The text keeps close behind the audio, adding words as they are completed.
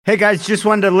Hey guys, just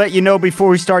wanted to let you know before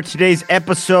we start today's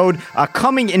episode,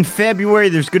 coming in February,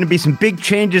 there's going to be some big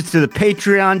changes to the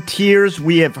Patreon tiers.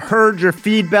 We have heard your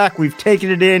feedback. We've taken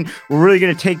it in. We're really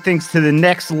going to take things to the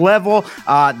next level.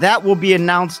 That will be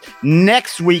announced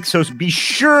next week, so be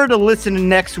sure to listen to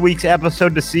next week's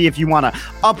episode to see if you want to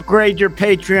upgrade your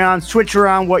Patreon, switch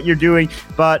around what you're doing.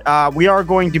 But we are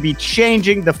going to be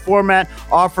changing the format,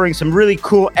 offering some really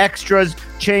cool extras,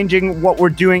 changing what we're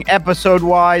doing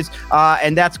episode-wise,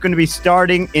 and that's going to be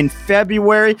starting in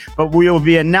February, but we will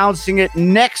be announcing it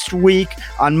next week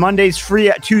on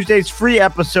Tuesday's free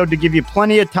episode to give you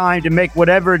plenty of time to make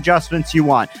whatever adjustments you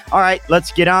want. All right,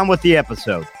 let's get on with the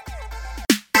episode.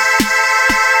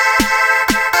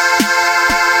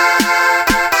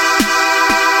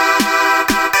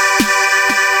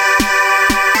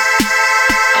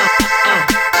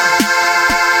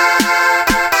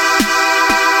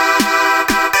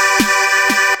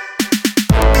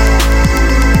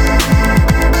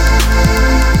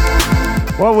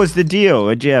 What was the deal?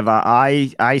 Did you have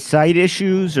eyesight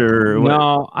issues or what?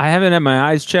 No, I haven't had my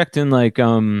eyes checked in like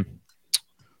 3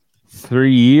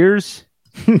 years.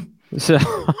 So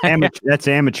That's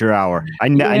amateur hour. I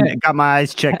got my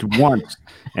eyes checked once,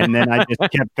 and then I just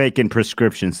kept faking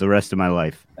prescriptions the rest of my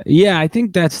life. Yeah, I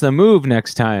think that's the move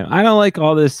next time. I don't like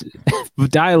all this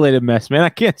dilated mess, man. I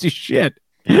can't see shit.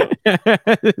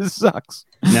 It sucks.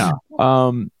 No.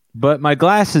 But my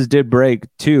glasses did break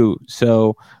too,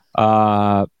 so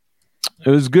it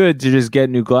was good to just get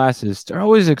new glasses. They're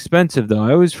always expensive though.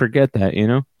 I always forget that, you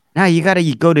know. Now you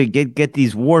go to get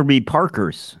these Warby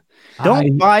Parkers.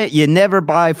 Don't buy it. You never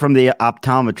buy from the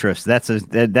optometrist.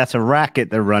 That's a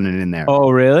racket they're running in there. Oh,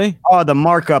 really? Oh, the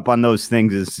markup on those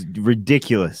things is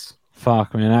ridiculous.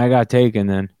 Fuck, man, I got taken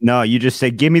then. No, you just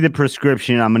say, give me the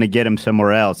prescription. I'm going to get them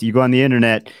somewhere else. You go on the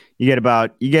internet,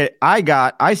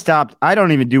 I stopped. I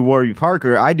don't even do Warby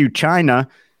Parker. I do China.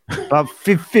 About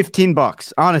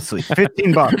 $15, honestly,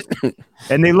 $15,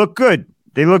 and they look good.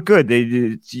 They,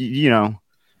 you know.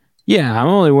 Yeah, I'm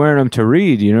only wearing them to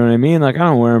read. You know what I mean? Like I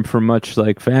don't wear them for much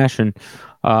like fashion.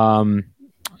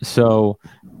 So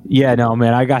yeah, no,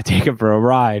 man, I got taken for a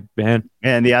ride, man.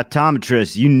 And the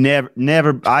optometrist, you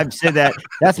never. I've said that.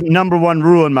 That's number one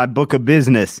rule in my book of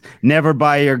business. Never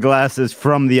buy your glasses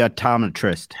from the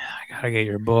optometrist. I gotta get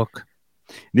your book.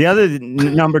 The other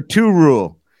number two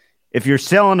rule. If you're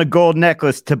selling a gold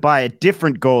necklace to buy a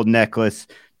different gold necklace,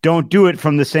 don't do it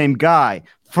from the same guy.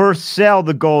 First sell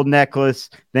the gold necklace,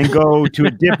 then go to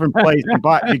a different place and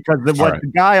buy, because what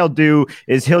the guy will do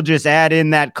is he'll just add in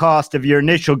that cost of your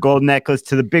initial gold necklace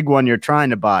to the big one you're trying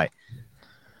to buy.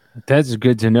 That's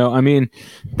good to know. I mean,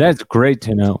 that's great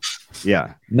to know.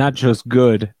 Yeah. Not just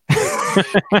good.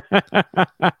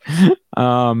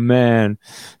 Oh, man.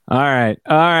 All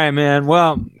right, man.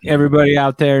 Well, everybody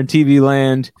out there in TV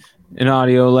land, in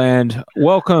audio land,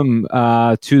 welcome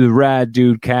to the Rad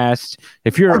Dude Cast.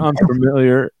 If you're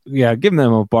unfamiliar, give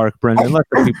them a bark, Brendan. Let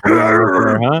the people know out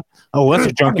there, huh? Oh, that's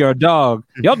a junkyard dog.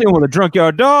 Y'all dealing with a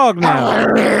junkyard dog now.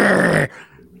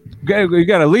 We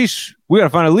got a leash. We got to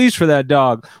find a leash for that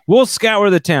dog. We'll scour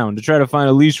the town to try to find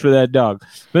a leash for that dog.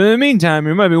 But in the meantime,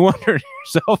 you might be wondering to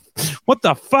yourself, what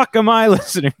the fuck am I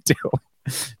listening to?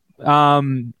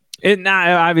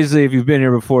 Obviously, if you've been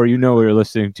here before, you know what you're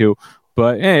listening to.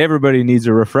 But hey, everybody needs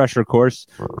a refresher course.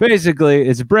 Basically,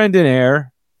 it's Brendan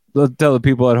Air. Let's tell the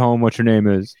people at home what your name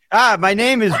is. My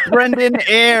name is Brendan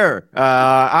Air.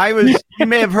 You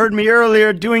may have heard me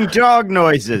earlier doing dog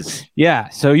noises. Yeah,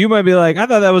 so you might be like, I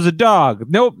thought that was a dog.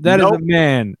 Nope, that is a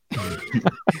man.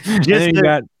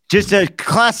 Just a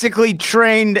classically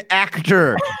trained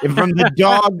actor from the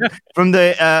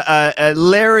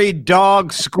Larry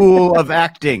Dog School of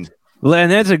Acting.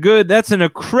 And that's an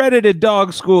accredited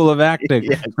dog school of acting.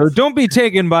 Yes. So don't be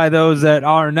taken by those that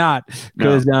are not,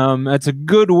 because that's a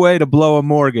good way to blow a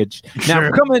mortgage.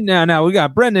 Sure. Now we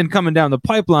got Brendan coming down the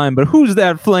pipeline, but who's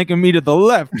that flanking me to the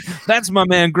left? That's my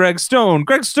man, Greg Stone.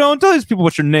 Greg Stone, tell these people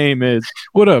what your name is.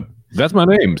 What up? That's my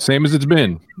name. Same as it's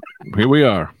been. Here we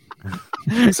are.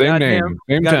 Same name,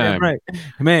 same time. Right.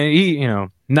 Man,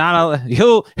 he'll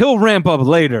ramp up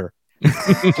later.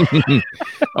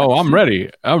 Oh, I'm ready.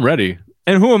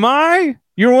 And who am I?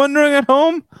 You're wondering at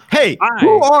home? Hey,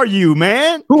 who are you,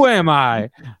 man? Who am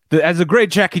I? As the great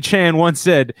Jackie Chan once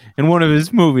said in one of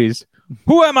his movies,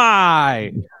 who am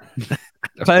I?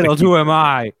 Titled, Who Am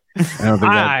I? I don't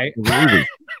think I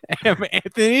am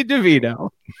Anthony DeVito.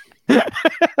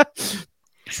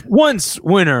 Once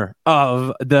winner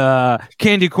of the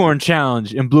Candy Corn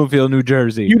Challenge in Bloomfield, New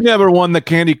Jersey. You never won the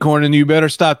candy corn, and you better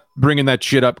stop bringing that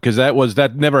shit up, because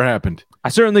that never happened. I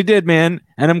certainly did, man.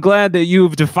 And I'm glad that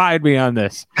you've defied me on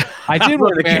this. I did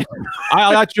win the candy.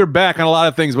 I got your back on a lot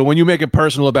of things, but when you make it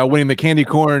personal about winning the candy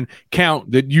corn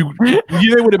count, that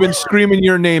they would have been screaming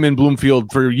your name in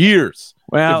Bloomfield for years.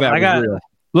 Well,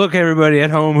 look, everybody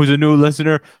at home who's a new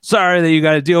listener, sorry that you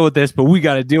got to deal with this, but we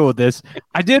got to deal with this.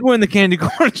 I did win the Candy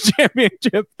Corn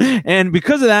Championship, and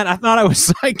because of that, I thought I was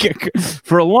psychic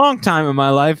for a long time in my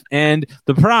life, and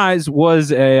the prize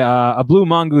was a blue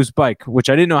mongoose bike, which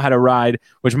I didn't know how to ride,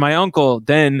 which my uncle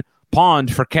then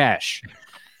pawned for cash.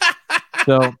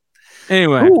 So,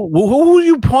 anyway. Who are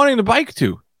you pawning the bike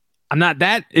to? I'm not.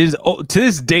 That is to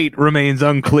this date remains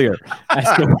unclear as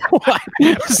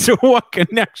to what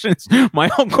connections my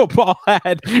Uncle Paul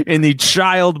had in the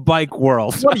child bike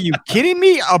world. What are you kidding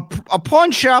me? A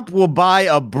pawn shop will buy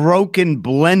a broken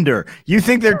blender. You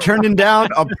think they're turning down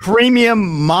a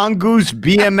premium Mongoose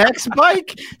BMX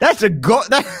bike? That's a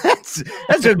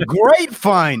great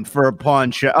find for a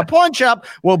pawn shop. A pawn shop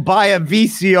will buy a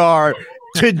VCR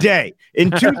today. In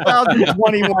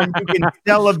 2021, you can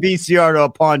sell a VCR to a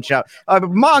pawn shop. A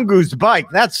Mongoose bike,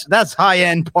 that's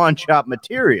high-end pawn shop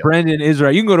material. Brendan is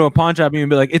right. You can go to a pawn shop and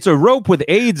be like, it's a rope with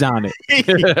AIDS on it. And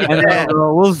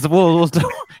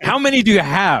how many do you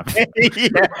have?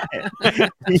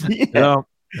 So,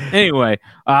 anyway,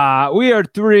 we are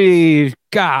three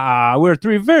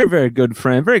very, very good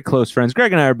friends, very close friends.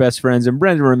 Greg and I are best friends, and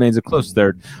Brendan remains a close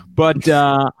third. But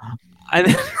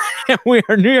we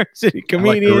are New York City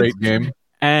comedians. Great game.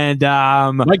 And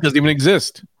Mike doesn't even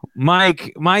exist.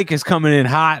 Mike is coming in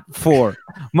hot for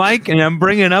Mike, and I'm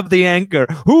bringing up the anchor.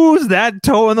 Who's that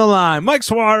toe in the line? Mike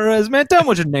Suarez, man. Tell him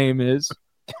what your name is.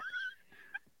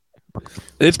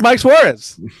 It's Mike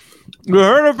Suarez. You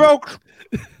heard it, folks?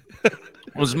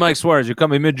 It's Mike Suarez. You're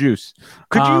coming mid-juice.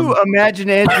 Could you imagine,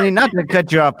 Anthony, not to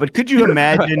cut you off, but could you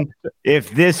imagine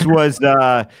if this was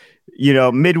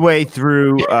midway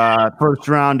through first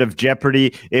round of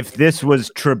Jeopardy, if this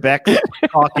was Trebek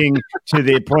talking to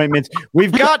the appointments?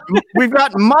 We've got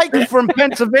Mike from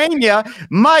Pennsylvania.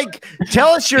 Mike,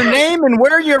 tell us your name and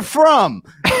where you're from.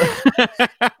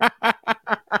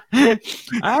 I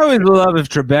always love if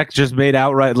Trebek just made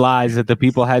outright lies that the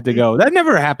people had to go. That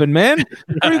never happened, man.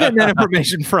 Where are you getting that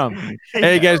information from?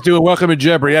 Hey, you guys doing Welcome to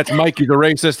Jeopardy. That's Mike, he's a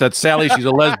racist. That's Sally, she's a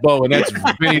lesbo. And that's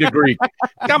Vinny the Greek.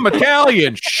 I'm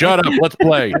Italian. Shut up. Let's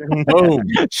play. Boom.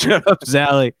 Shut up,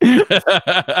 Sally.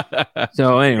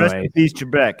 So anyway. Peace,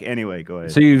 Trebek. Anyway, go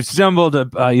ahead. So you stumbled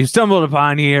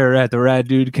upon here at the Rad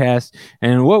Dude Cast,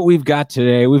 and what we've got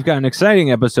today, we've got an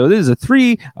exciting episode. This is a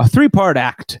three-part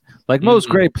act. Like most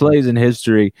great plays in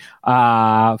history.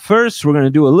 First, we're going to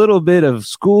do a little bit of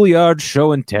schoolyard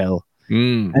show and tell.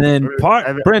 And then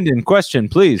Brendan, question,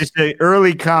 please. Just an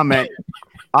early comment.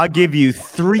 I'll give you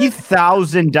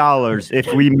 $3,000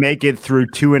 if we make it through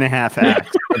 2.5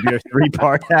 acts of your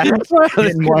 3-part act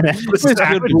in one episode.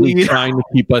 Trying to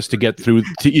keep us to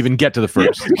even get to the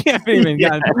first. We haven't even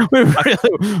gotten. We're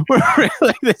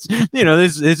really this.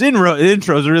 This intro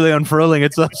is really unfurling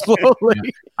itself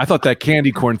slowly. I thought that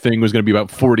candy corn thing was going to be about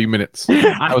 40 minutes.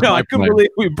 I couldn't believe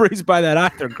we breezed by that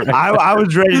either, Greg. I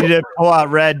was ready to pull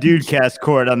out Rad Dude Cast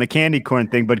cord on the candy corn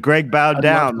thing, but Greg bowed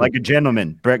down like a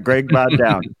gentleman. Greg bowed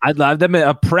down. I'd love that.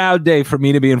 A proud day for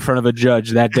me to be in front of a judge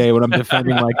that day when I'm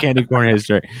defending my candy corn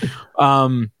history.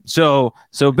 So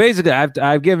basically,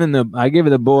 I've given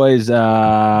the boys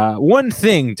one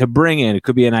thing to bring in. It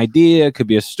could be an idea, it could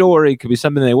be a story, it could be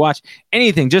something they watch,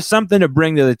 anything, just something to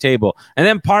bring to the table. And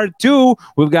then part 2,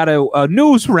 we've got a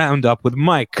news roundup with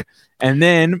Mike. And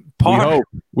then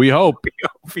we hope.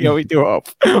 Yeah, we do hope.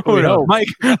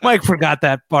 Mike forgot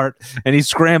that part, and he's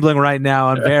scrambling right now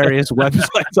on various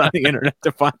websites on the internet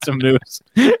to find some news.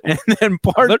 And then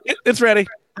it's ready.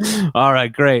 All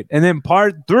right, great. And then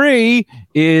part 3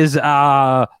 is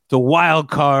the wild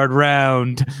card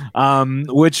round,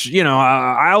 which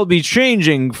I'll be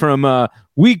changing from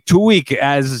week to week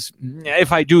as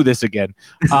if I do this again.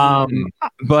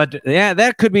 But yeah,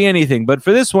 that could be anything. But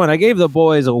for this one, I gave the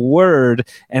boys a word,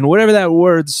 and whatever that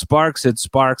word sparks, it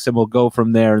sparks, and we'll go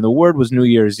from there. And the word was New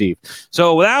Year's Eve.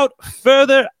 So without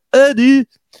further ado,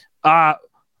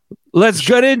 let's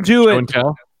get into it. And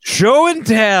tell. Show and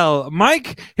tell.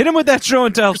 Mike, hit him with that show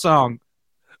and tell song.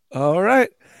 All right.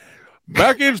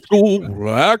 Back in school,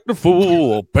 act a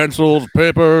fool. Pencils,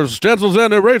 papers, stencils,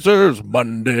 and erasers.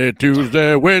 Monday,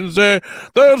 Tuesday, Wednesday,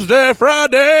 Thursday,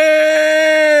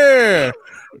 Friday.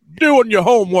 Doing your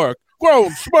homework. Grown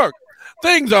smirk.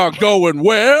 Things are going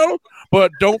well,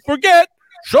 but don't forget,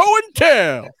 show and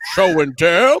tell. Show and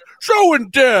tell. Show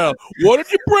and tell. What did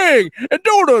you bring? And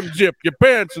don't unzip your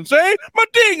pants and say, my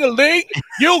ding-a-ling,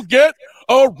 you'll get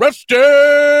arrested.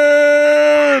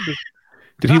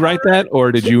 Did he write that,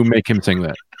 or did you make him sing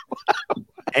that?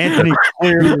 Anthony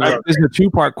clearly wrote This is a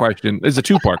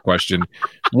two-part question.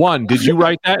 One, did you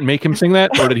write that and make him sing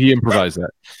that, or did he improvise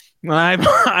that?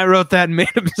 I wrote that and made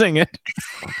him sing it.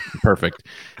 Perfect.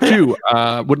 Two,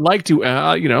 would like to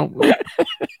add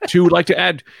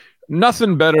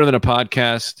nothing better than a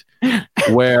podcast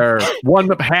where one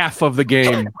half of the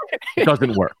game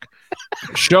doesn't work.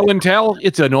 Show and tell,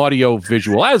 it's an audio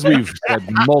visual, as we've said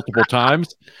multiple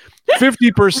times.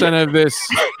 50% of this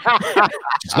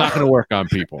is not going to work on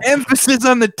people. Emphasis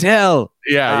on the tell.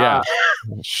 Yeah.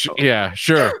 Yeah,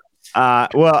 sure.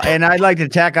 Well, and I'd like to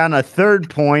tack on a third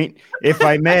point, if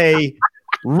I may.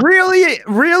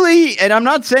 Really, and I'm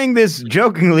not saying this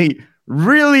jokingly,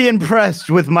 really impressed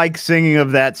with Mike's singing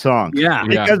of that song. Yeah.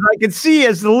 Because I could see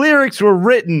as the lyrics were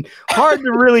written, hard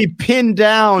to really pin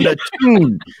down a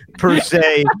tune per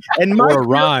se. And Mike, Or a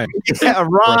rhyme. Yeah, a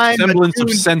rhyme. Or a semblance a of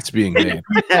tune. sense being made.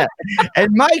 Yeah.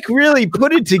 And Mike really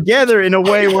put it together in a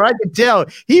way where I could tell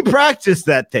he practiced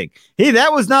that thing.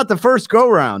 That was not the first go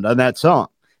round on that song.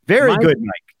 Very good,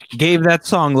 Mike. Gave that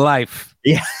song life.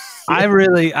 Yeah.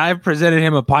 I presented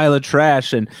him a pile of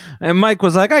trash, and Mike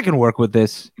was like, I can work with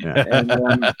this. Yeah.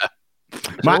 And,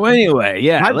 so anyway,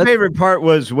 yeah. My favorite part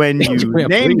was when you Yeah,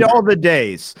 named please. all the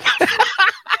days.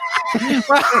 I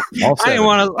didn't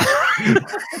want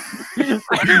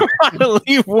to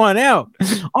leave one out.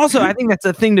 Also, I think that's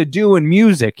a thing to do in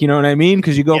music. You know what I mean?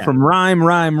 Because you go from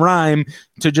rhyme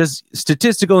to just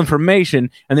statistical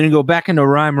information, and then you go back into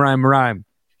rhyme.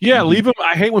 Yeah, leave them.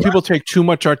 I hate when people take too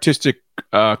much artistic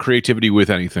creativity with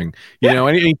anything. You know,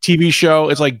 any TV show,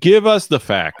 it's like, give us the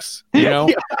facts. You know,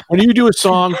 when you do a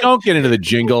song, don't get into the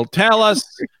jingle. Tell us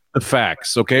the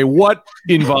facts, okay? What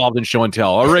involved in show and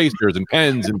tell? Erasers and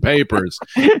pens and papers.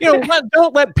 You know,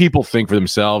 don't let people think for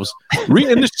themselves.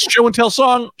 In this show and tell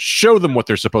song, show them what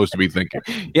they're supposed to be thinking.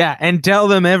 Yeah, and tell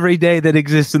them every day that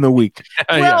exists in the week.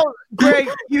 Well, Greg,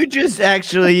 you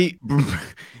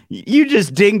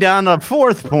just dinged on a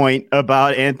fourth point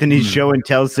about Anthony's show and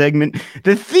tell segment.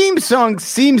 The theme song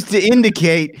seems to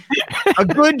indicate a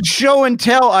good show and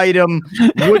tell item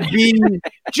would be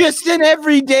just an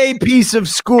everyday piece of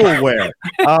schoolwear.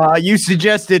 You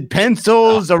suggested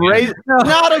pencils, erasers.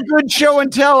 Not a good show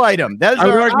and tell item. That's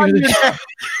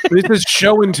This is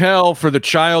show and tell for the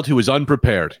child who is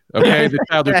unprepared. Okay, the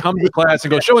child who comes to class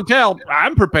and goes, show and tell.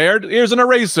 I'm prepared. Here's an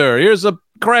eraser. Here's a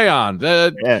crayon.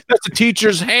 That's the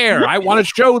teacher's hair. I want to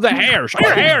show the hair. Show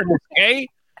your hair, okay?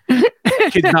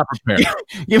 Kid's not prepared.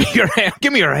 Give me your hair.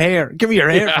 Give me your hair. Give me your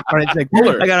hair. For Christ's sake.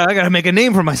 I gotta make a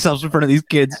name for myself in front of these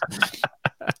kids.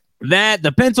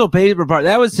 The pencil paper part,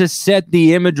 that was to set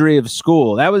the imagery of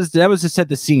school. That was to set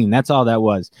the scene. That's all that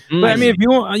was. But I mean, if you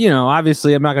want,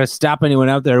 obviously I'm not going to stop anyone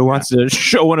out there who wants to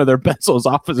show one of their pencils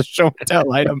off as a show and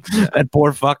tell item. That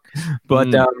poor fuck.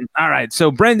 But all right.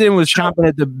 So Brendan was chomping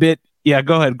at the bit. Yeah,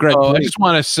 go ahead, Greg. I just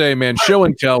want to say, man, show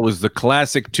and tell was the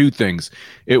classic two things.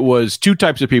 It was two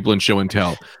types of people in show and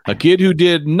tell. A kid who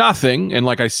did nothing, and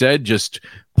like I said, just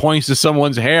points to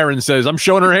someone's hair and says, I'm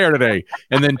showing her hair today.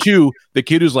 And then two, the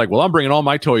kid who's like, well, I'm bringing all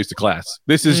my toys to class.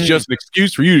 This is just an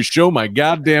excuse for you to show my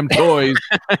goddamn toys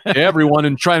to everyone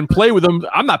and try and play with them.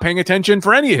 I'm not paying attention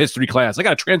for any history class. I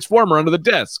got a transformer under the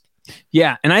desk.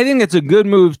 Yeah, and I think it's a good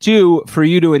move, too, for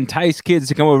you to entice kids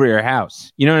to come over to your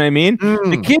house. You know what I mean?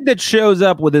 The kid that shows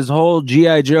up with his whole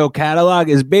G.I. Joe catalog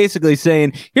is basically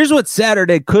saying, here's what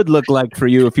Saturday could look like for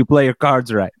you if you play your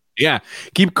cards right. Yeah,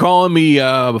 keep calling me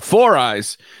Four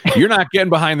Eyes. You're not getting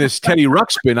behind this Teddy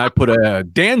Ruxpin. I put a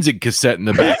Danzig cassette in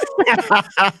the back.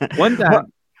 One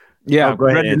time. Yeah,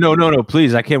 no,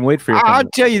 please. I can't wait for your I'll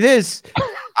tell you this,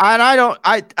 and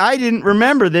I didn't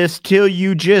remember this till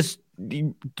you just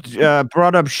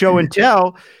brought up show and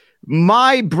tell.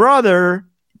 My brother,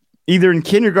 either in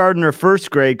kindergarten or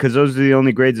first grade, because those are the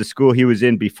only grades of school he was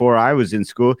in before I was in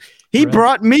school, he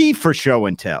brought me for show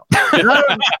and tell.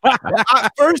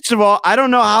 First of all, I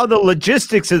don't know how the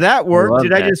logistics of that work.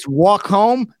 Did I just walk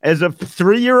home as a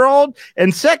 3-year-old?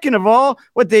 And second of all,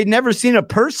 they'd never seen a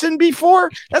person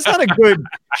before? That's not a good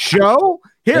show.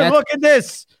 Here, look at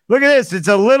this. Look at this. It's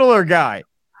a littler guy.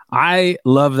 I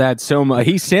love that so much.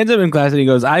 He stands up in class and he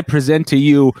goes, I present to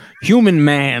you Human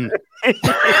Man.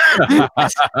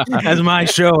 As my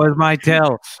show, as my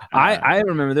tell. I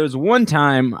remember there was one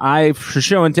time for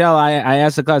show and tell, I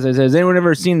asked the class, I said, has anyone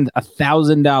ever seen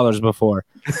 $1,000 before?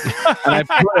 And I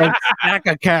put a stack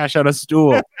of cash on a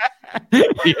stool.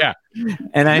 Yeah.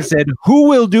 And I said, who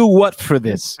will do what for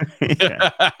this?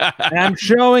 And I'm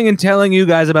showing and telling you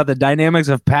guys about the dynamics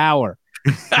of power.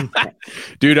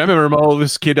 Dude, I remember Mo,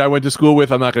 this kid I went to school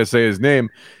with, I'm not going to say his name,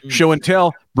 show and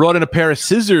tell, brought in a pair of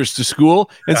scissors to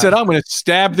school and said, I'm going to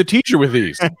stab the teacher with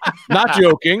these. Not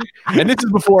joking. And this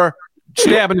is before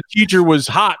stabbing the teacher was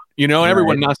hot, and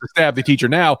everyone wants to stab the teacher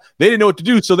now. They didn't know what to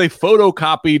do, so they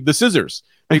photocopied the scissors.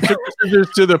 They took the scissors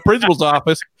to the principal's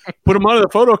office, put them under the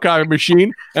photocopy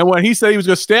machine, and when he said he was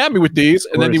going to stab me with these,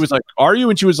 and then he was like, "Are you?"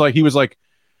 And he was like,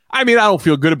 I mean, I don't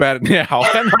feel good about it now.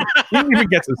 He didn't even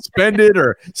get suspended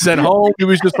or sent home. He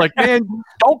was just like, man,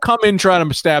 don't come in trying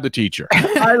to stab the teacher.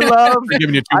 I love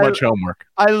giving you too much homework.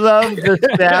 I love the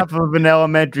staff of an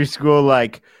elementary school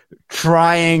like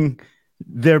trying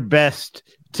their best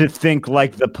to think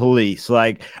like the police.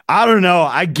 Like, I don't know.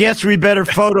 I guess we better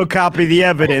photocopy the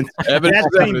evidence. That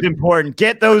seems important.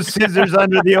 Get those scissors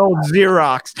under the old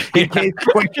Xerox in case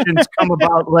questions come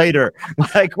about later.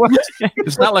 Like, what?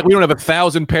 It's not like we don't have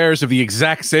 1,000 pairs of the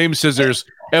exact same scissors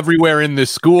everywhere in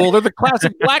this school. They're the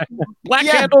classic black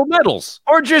handle metals.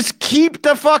 Or just keep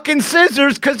the fucking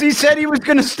scissors because he said he was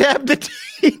going to stab the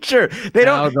teacher. They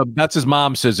don't. That's his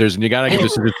mom's scissors, and you got to give the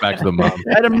scissors back to the mom.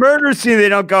 At a murder scene, they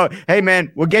don't go, hey, man,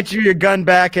 we'll get you your gun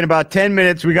back in about 10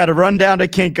 minutes. We got to run down to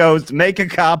Kinko's, make a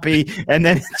copy, and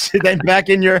then back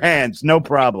in your hands. No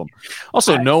problem.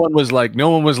 Also, no one was like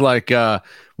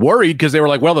worried because they were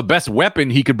like, well, the best weapon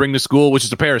he could bring to school was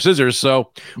just a pair of scissors.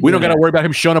 So we don't got to worry about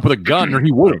him showing up with a gun, or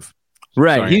he would have.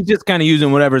 Right. Sorry. He's just kind of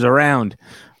using whatever's around.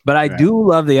 But I do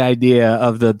love the idea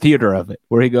of the theater of it,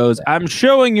 where he goes, I'm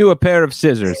showing you a pair of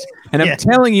scissors, and I'm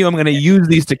telling you I'm going to use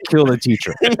these to kill the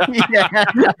teacher.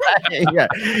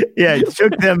 Yeah.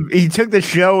 He took the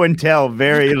show and tell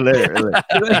very literally.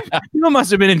 People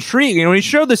must have been intrigued. When he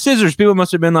showed the scissors, people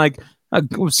must have been like,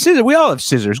 scissors, we all have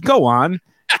scissors. Go on.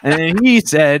 And he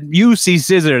said, you see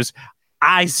scissors.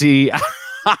 I see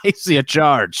a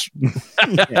charge.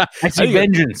 I see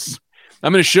vengeance.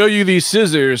 I'm going to show you these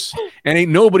scissors, and ain't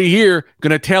nobody here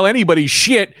going to tell anybody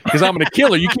shit because I'm going to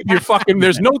kill her. You keep your fucking,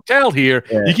 there's no tell here.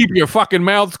 Yeah. You keep your fucking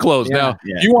mouths closed. Now,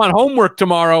 if you want homework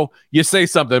tomorrow, you say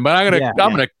something, but I'm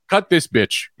going to cut this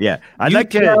bitch. Yeah.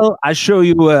 I'll show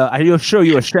you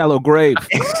a shallow grave.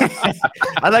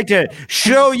 I'd like to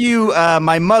show you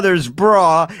my mother's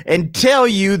bra and tell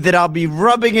you that I'll be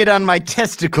rubbing it on my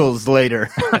testicles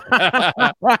later.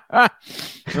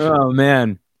 Oh,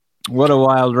 man. What a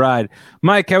wild ride.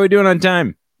 Mike, how are we doing on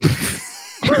time?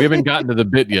 We haven't gotten to the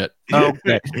bit yet.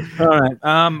 Okay.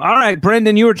 All right.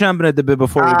 Brendan, you were chomping at the bit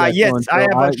before we got yes,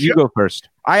 going. You go first.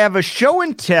 I have a show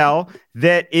and tell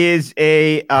that is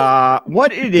a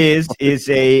what it is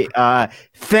a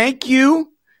thank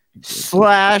you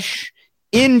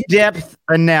 / in-depth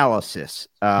analysis,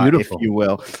 if you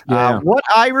will. Yeah. What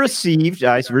I received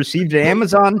an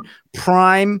Amazon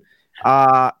Prime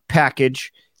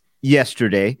package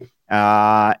yesterday,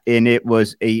 and it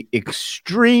was a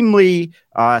extremely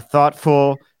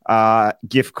thoughtful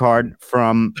gift card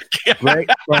from Greg.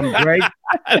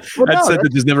 That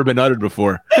sentence has never been uttered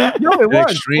before. No, it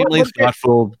was extremely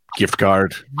thoughtful gift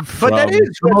card. But that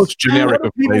is the most generic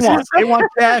of places. They want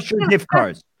cash or gift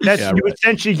cards. You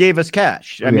essentially gave us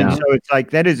cash. I mean, so it's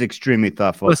like that is extremely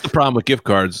thoughtful. That's the problem with gift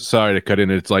cards. Sorry to cut in.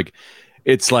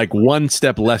 It's like one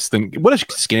step less than what a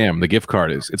scam the gift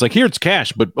card is. It's like, here it's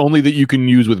cash, but only that you can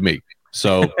use with me.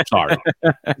 So sorry.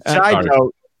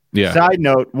 Side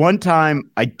note, one time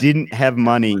I didn't have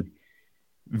money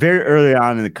very early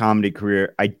on in the comedy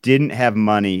career. I didn't have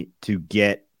money to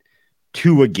get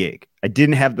to a gig. I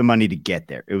didn't have the money to get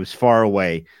there. It was far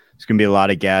away. It's going to be a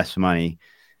lot of gas money.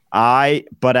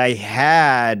 But I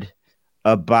had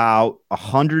about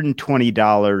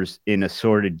 $120 in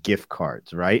assorted gift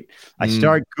cards, right? I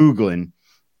start Googling.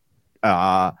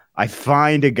 I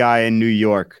find a guy in New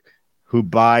York who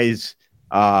buys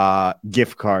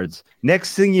gift cards.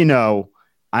 Next thing you know,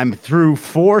 I'm through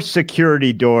 4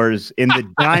 security doors in the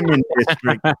Diamond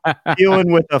District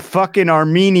dealing with a fucking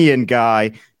Armenian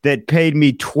guy that paid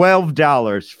me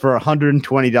 $12 for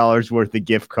 $120 worth of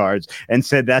gift cards and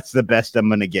said that's the best I'm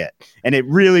going to get. And it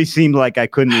really seemed like I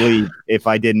couldn't leave if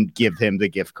I didn't give him the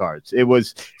gift cards. It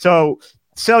was so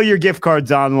sell your gift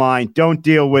cards online. Don't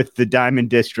deal with the Diamond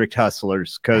District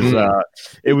hustlers because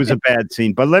it was a bad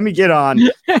scene. But let me get on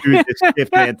to this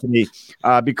gift, Anthony,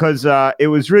 because it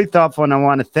was really thoughtful, and I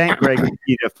want to thank Greg and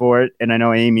Peter for it. And I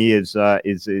know Amy is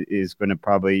going to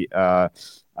probably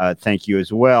thank you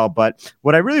as well. But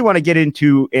what I really want to get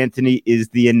into, Anthony, is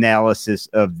the analysis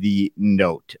of the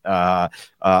note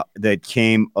that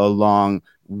came along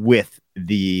with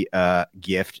the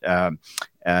gift.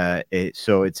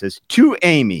 So it says, to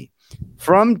Amy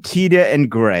from Tita and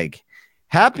Greg,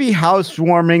 happy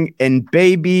housewarming and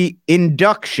baby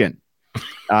induction.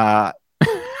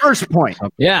 First point.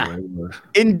 Yeah.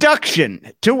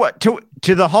 Induction to what?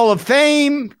 To the Hall of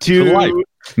Fame? To life.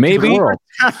 Maybe.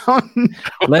 Town?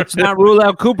 Let's not rule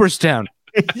out Cooperstown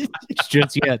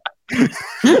just yet.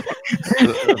 To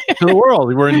the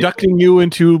world. We're inducting you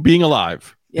into being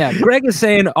alive. Yeah, Greg is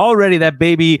saying already that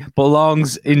baby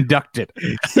belongs inducted.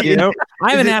 You know,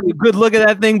 I haven't had a good look at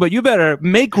that thing, but you better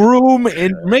make room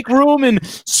in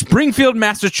Springfield,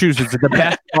 Massachusetts, at the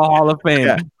Basketball Hall of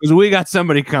Fame, because we got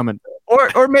somebody coming.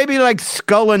 Or maybe like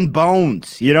Skull and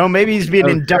Bones. You know, maybe he's being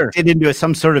inducted into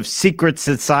some sort of secret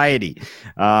society.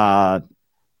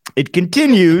 It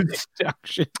continues.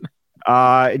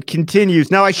 It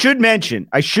continues. Now, I should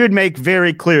make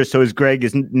very clear, so as Greg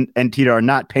and Tita are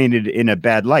not painted in a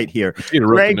bad light here.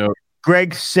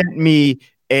 Greg sent me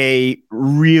a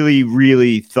really,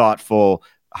 really thoughtful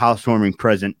housewarming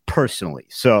present personally.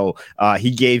 So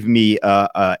he gave me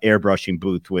a airbrushing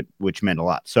booth, which meant a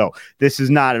lot. So this is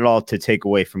not at all to take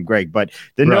away from Greg, but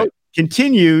the note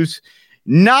continues,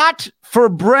 not for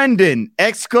Brendan,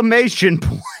 exclamation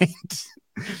point.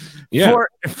 Yeah.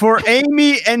 For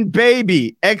Amy and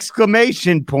baby,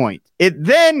 exclamation point. It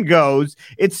then goes,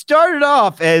 it started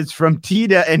off as from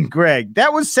Tita and Greg.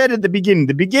 That was said at the beginning.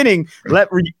 The beginning,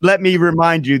 let me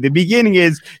remind you, the beginning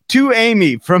is to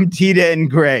Amy from Tita and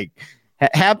Greg.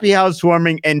 Happy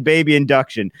housewarming and baby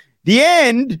induction. The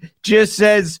end just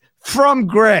says from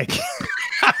Greg.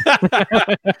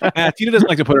 Tita doesn't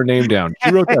like to put her name down.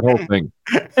 She wrote that whole thing.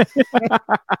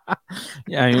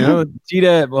 Yeah, you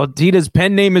know, Tita's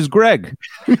pen name is Greg.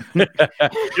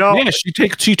 Yeah,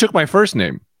 she took my first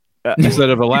name instead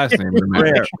of a last name.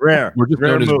 Rare. We're just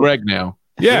known as Greg now.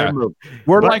 Yeah,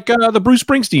 we're like the Bruce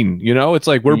Springsteen. You know, it's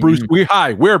like we're Bruce.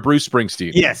 We're Bruce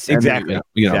Springsteen. Yes, exactly.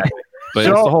 Exactly. But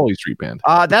it's the Holy Street Band.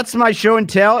 That's my show and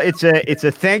tell. It's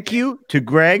a thank you to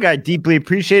Greg. I deeply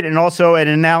appreciate it, and also an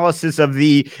analysis of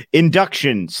the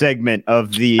induction segment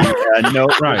of the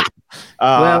note. Right.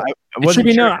 Well, it should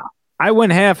be known. I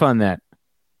went half on that.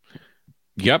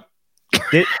 Yep.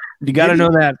 You got to know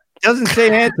that. It doesn't say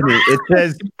Anthony. It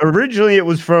says originally it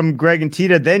was from Greg and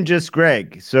Tita, then just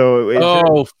Greg.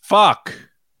 So fuck.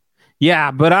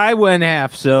 Yeah, but I went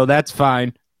half, so that's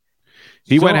fine.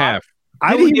 He went half.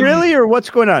 Did he really, or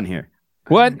what's going on here?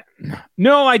 What?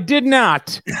 No, I did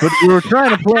not. But we were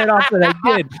trying to play it off that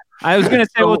I did. I was going to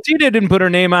say, well, Tita didn't put her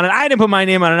name on it. I didn't put my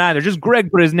name on it either. Just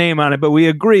Greg put his name on it, but we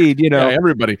agreed, you know. Yeah,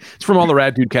 everybody. It's from all the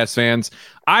Rad Dudecast fans.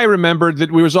 I remembered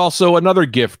that there was also another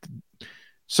gift.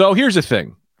 So here's the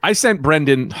thing. I sent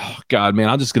Brendan, God, man,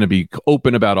 I'm just going to be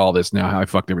open about all this now, how I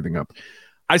fucked everything up.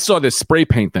 I saw this spray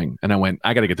paint thing, and I went,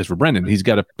 I got to get this for Brendan. He's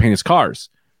got to paint his cars.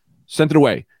 Sent it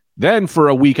away. Then for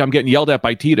a week, I'm getting yelled at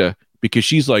by Tita because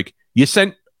she's like, you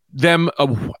sent them a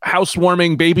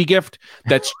housewarming baby gift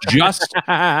that's just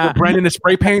for Brendan to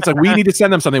spray paint. It's like, we need to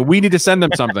send them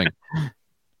something.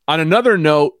 On another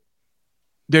note,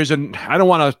 there's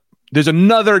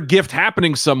another gift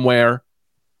happening somewhere.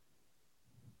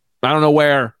 I don't know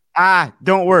where.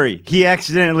 Don't worry. He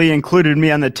accidentally included me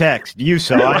on the text. You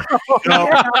saw it.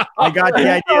 I got the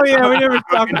idea. Oh, yeah, we never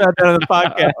talked about that on the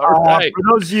podcast. For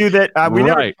those of you that we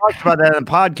never talked about that on the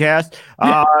podcast,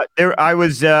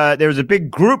 there was a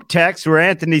big group text where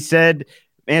Anthony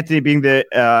being the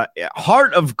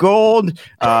heart of gold,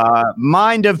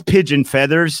 mind of pigeon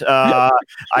feathers.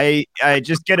 I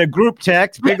just get a group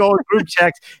text, big old group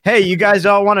text. Hey, you guys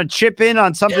all want to chip in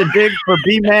on something big for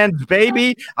B-Man's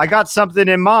baby? I got something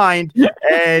in mind.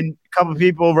 And a couple of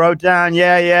people wrote down,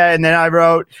 yeah. And then I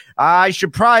wrote, I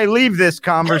should probably leave this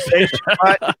conversation,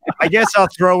 but I guess I'll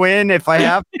throw in if I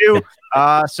have to.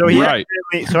 So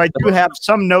I do have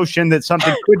some notion that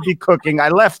something could be cooking. I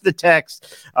left the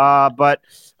text, but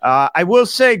I will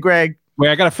say, Greg. Wait,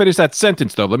 I got to finish that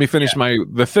sentence though. Let me finish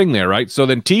the thing there, right? So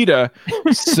then Tita's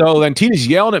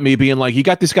yelling at me, being like, "You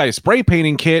got this guy a spray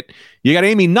painting kit. You got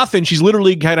Amy nothing. She's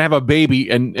literally got to have a baby."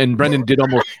 And Brendan did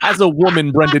almost, as a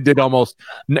woman, Brendan did almost,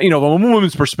 from a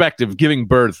woman's perspective, giving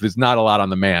birth is not a lot on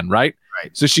the man, right?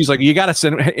 Right. So she's like, "You got to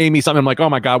send Amy something." I'm like, "Oh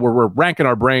my God, we're ranking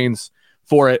our brains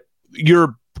for it.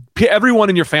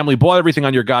 Everyone in your family bought everything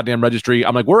on your goddamn registry."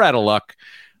 I'm like, "We're out of luck."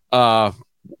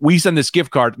 We send this gift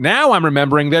card. Now I'm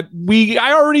remembering that we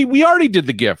already did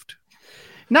the gift.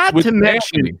 Not to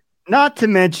mention.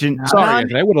 Sorry,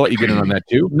 Anthony, I would have let you get in on that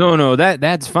too. No,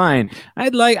 that's fine.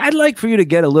 I'd like for you to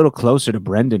get a little closer to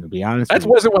Brendan, to be honest. That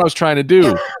wasn't what I was trying to do.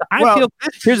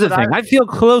 Here's the thing. I feel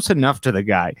close enough to the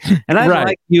guy, and I'd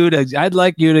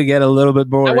like you to get a little bit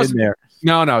more in there.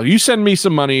 No. You send me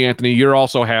some money, Anthony. You're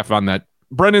also half on that.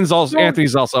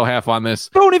 Anthony's also half on this.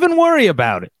 Don't even worry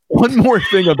about it. One more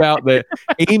thing about the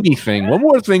Amy thing. One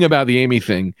more thing about the Amy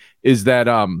thing is that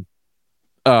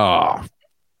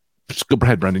Go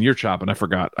ahead, Brendan. You're chopping. I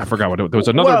forgot what there was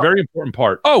another very important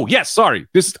part. Oh, yes. Sorry.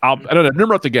 I don't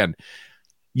interrupt again.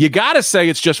 You got to say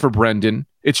it's just for Brendan.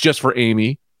 It's just for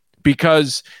Amy.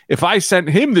 Because if I sent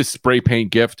him this spray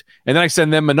paint gift and then I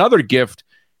send them another gift,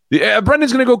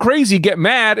 Brendan's going to go crazy, get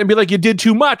mad, and be like, you did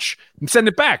too much, and send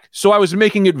it back. So I was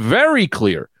making it very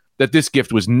clear that this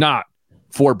gift was not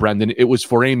for Brendan. It was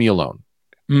for Amy alone.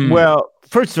 Well,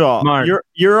 first of all, Smart.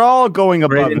 you're all going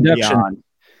above Great and induction. beyond.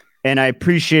 And I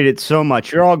appreciate it so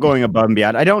much. You're all going above and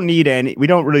beyond. We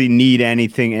don't really need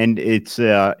anything. And it's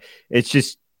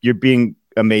just, you're being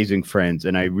amazing friends.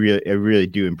 And I really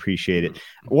do appreciate it.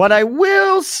 What I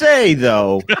will say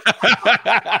though,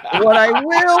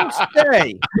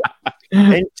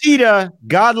 and Tita,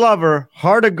 God love her,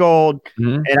 heart of gold.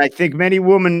 Mhm. And I think many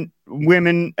women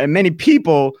and many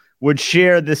people would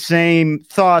share the same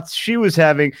thoughts she was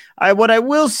having. What I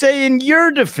will say in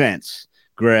your defense,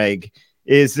 Greg,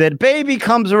 is that baby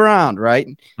comes around, right?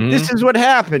 This is what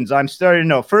happens. I'm starting to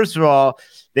know. First of all,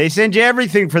 they send you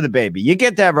everything for the baby. You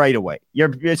get that right away.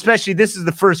 Especially this is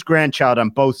the first grandchild on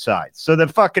both sides. So the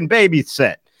fucking baby's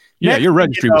set. Yeah, your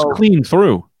registry was clean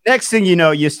through. Next thing you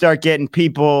know, you start getting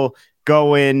people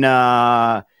going,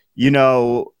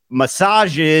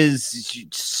 massages,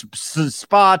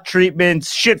 spa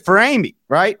treatments, shit for Amy,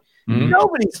 right? Mhm.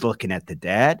 Nobody's looking at the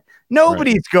dad.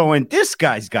 Nobody's going, this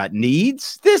guy's got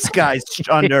needs. This guy's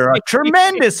under a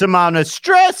tremendous amount of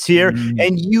stress here.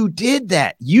 And you did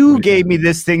that. You gave me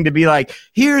this thing to be like,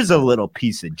 here's a little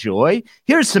piece of joy.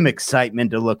 Here's some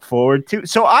excitement to look forward to.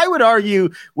 So I would argue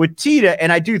with Tita,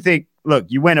 and I do think, look,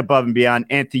 you went above and beyond.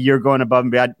 Anthony, you're going above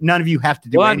and beyond. None of you have to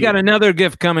do I've got another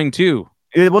gift coming too.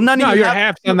 Well, none of you you're have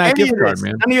half to do on that any gift of card, this.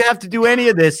 man. None of you have to do any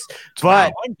of this.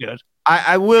 But I'm good.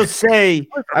 I will say,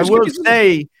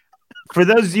 for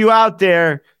those of you out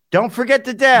there, don't forget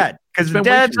the dad, because the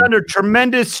dad's under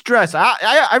tremendous stress.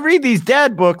 I read these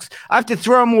dad books. I have to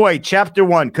throw them away. Chapter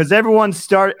 1, because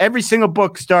every single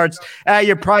book starts,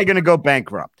 you're probably going to go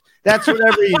bankrupt. That's what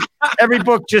every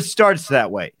book just starts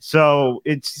that way. So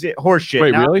it's horseshit.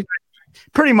 Wait, Now, really?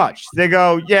 Pretty much. They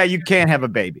go, yeah, you can't have a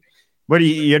baby.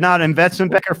 You're not an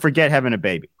investment banker? Forget having a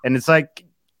baby. And it's like,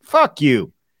 fuck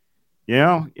you. You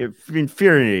know, you're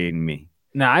infuriating me.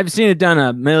 No, I've seen it done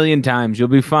a million times. You'll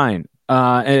be fine.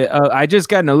 I just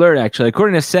got an alert, actually.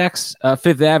 According to Saks,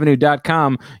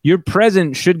 FifthAvenue.com, your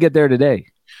present should get there today.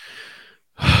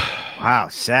 Wow,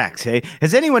 Saks. Hey,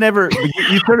 has anyone ever,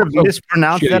 you sort of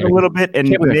mispronounced that a little bit and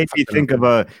made me think of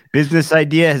a business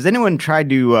idea. Has anyone tried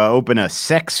to open a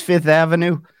Sex Fifth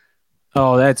Avenue?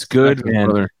 Oh, that's good, man.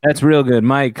 Brother. That's real good.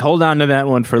 Mike, hold on to that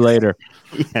one for later.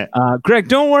 Yeah. Greg,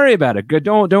 don't worry about it. Good.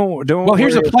 Don't. Well,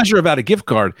 here's the pleasure about a gift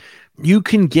card. You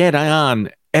can get on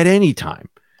at any time.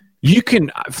 You can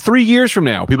 3 years from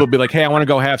now, people will be like, hey, I want to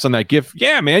go have some of that gift.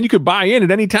 Yeah, man, you could buy in at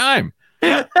any time.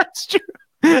 That's true.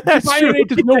 That's true.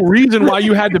 There's no reason why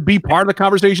you had to be part of the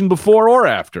conversation before or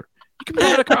after. You can be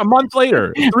part of a month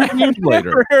later, 3 years later.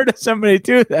 Never heard of somebody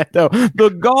do that though.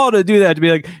 The gall to do that, to be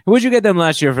like, "What'd you get them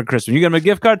last year for Christmas? You got them a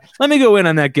gift card? Let me go in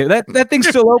on that gift. That thing's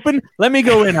still open. Let me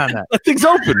go in on that. That thing's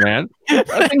open, man.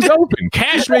 That thing's open.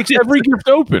 Cash makes every gift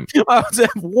open. I was like,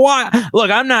 why?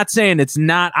 Look, I'm not saying it's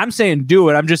not. I'm saying do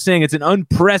it. I'm just saying it's an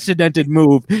unprecedented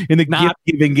move in the gift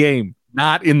giving game.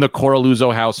 Not in the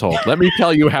Coraluzzo household. Let me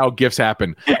tell you how gifts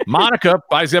happen. Monica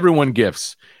buys everyone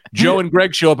gifts. Joe and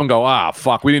Greg show up and go,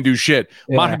 fuck, we didn't do shit.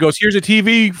 Yeah. Monica goes, here's a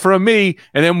TV from me.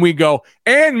 And then we go,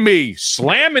 and me,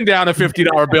 slamming down a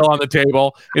 $50 bill on the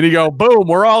table. And you go, boom,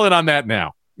 we're all in on that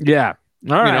now. Yeah.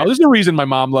 All right. You know, there's a reason my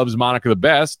mom loves Monica the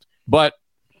best, but,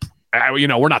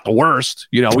 we're not the worst.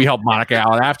 We help Monica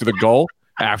out after the goal,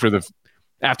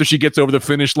 after she gets over the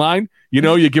finish line.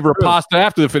 You give her a pasta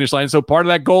after the finish line. So part of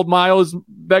that gold medal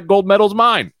is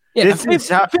mine. Yeah, This is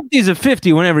how- 50 is a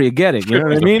 50 whenever you get it. You know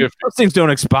what I 50 's a mean? 50. Those things don't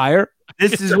expire.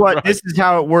 This is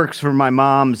how it works for my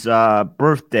mom's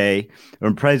birthday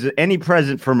or any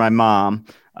present for my mom.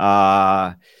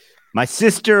 My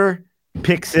sister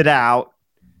picks it out.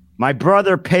 My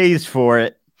brother pays for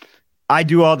it. I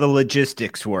do all the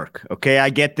logistics work. Okay, I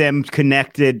get them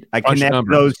connected. I Bunch connect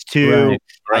numbers. those two.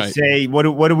 Right. I say, what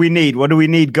do we need? What do we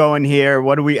need going here?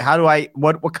 What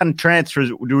kind of transfers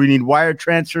do we need? Wire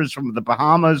transfers from the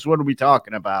Bahamas? What are we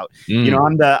talking about?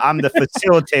 I'm the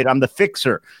facilitator. I'm the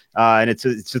fixer, and it's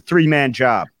a 3-man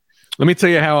job. Let me tell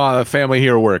you how the family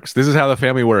here works. This is how the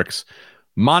family works.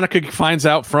 Monica finds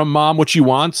out from mom what she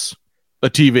wants, a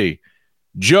TV.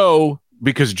 Joe,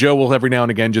 because Joe will every now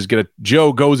and again just get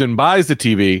Joe goes and buys the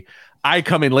TV. I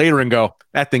come in later and go,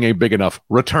 that thing ain't big enough.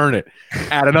 Return it.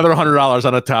 Add another $100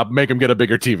 on the top. Make him get a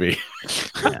bigger TV.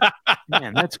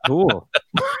 Man, that's cool.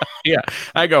 Yeah.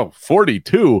 I go,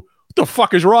 42. What the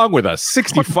fuck is wrong with us?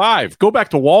 65. Go back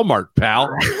to Walmart,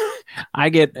 pal. I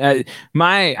get I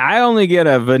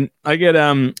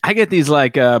get these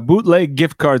like bootleg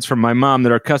gift cards from my mom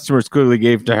that our customers clearly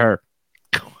gave to her.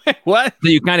 What?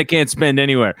 That you kind of can't spend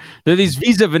anywhere. They're these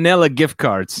Visa Vanilla gift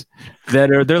cards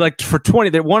they're like for 20.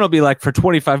 That one will be like for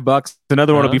 $25.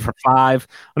 Another one will be for $5.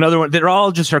 Another one. They're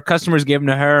all just her customers gave them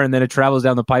to her, and then it travels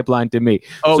down the pipeline to me.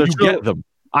 Oh, so you get them.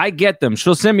 I get them.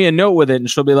 She'll send me a note with it, and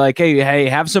she'll be like, "Hey,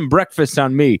 have some breakfast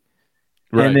on me."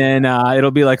 Right. And then it'll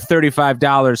be like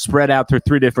 $35 spread out through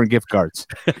 3 different gift cards.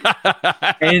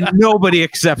 And nobody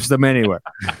accepts them anywhere.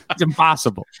 It's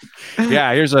impossible.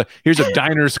 Yeah, here's a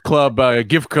Diners Club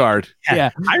gift card. Yeah.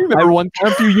 I remember one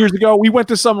time a few years ago, we went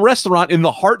to some restaurant in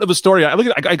the heart of Astoria. I look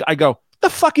at I go, the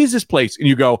fuck is this place? And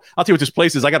you go, I'll tell you what this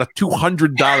place is. I got a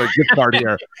 $200 gift card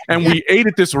here. And we ate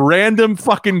at this random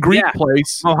fucking Greek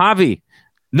place. Mojave.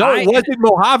 No, it wasn't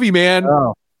Mojave, man.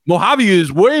 Oh. Mojave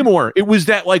is way more. It was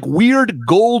that like weird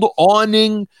gold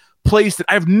awning place that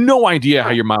I have no idea how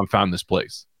your mom found this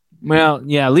place. Well,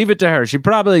 yeah, leave it to her. She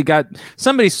probably got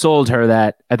somebody sold her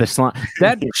that at the salon.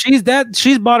 She's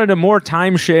bought into more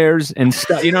timeshares and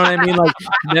stuff. You know what I mean? Like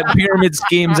that pyramid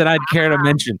schemes that I'd care to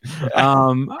mention.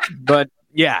 But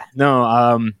yeah,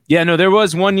 no. There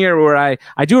was one year where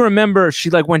I do remember she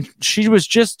like when she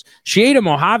ate a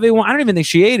Mojave one. I don't even think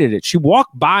she ate it. She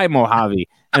walked by Mojave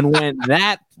and went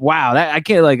that I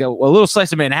can't like a little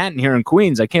slice of Manhattan here in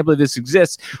Queens. I can't believe this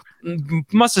exists.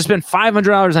 Must have spent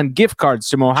 $500 on gift cards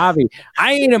to Mojave.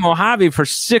 I ate a Mojave for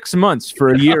 6 months for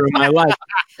a year of my life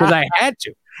because I had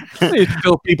to.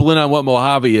 Fill people in on what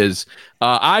Mojave is.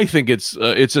 I think it's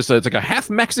like a half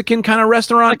Mexican kind of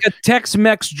restaurant, like a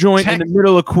Tex-Mex joint in the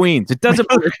middle of Queens. It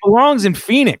belongs in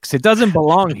Phoenix. It doesn't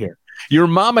belong here. Your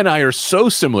mom and I are so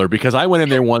similar because I went in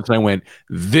there once and I went,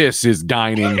 this is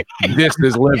dining. This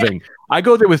is living. I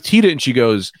go there with Tita and she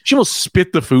almost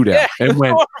spit the food out and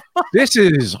went, this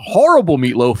is horrible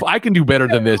meatloaf. I can do better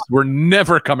than this. We're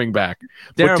never coming back.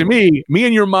 But to me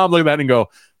and your mom look at that and go,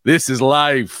 this is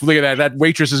life. Look at that. That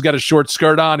waitress has got a short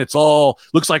skirt on. It's all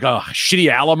looks like a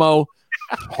shitty Alamo.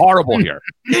 Horrible here.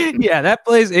 Yeah, that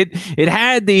place, it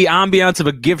had the ambiance of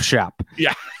a gift shop.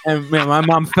 Yeah. And man, my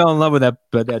mom fell in love with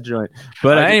that joint.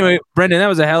 But anyway, Brendan, that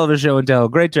was a hell of a show and tell.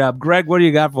 Great job. Greg, what do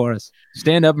you got for us?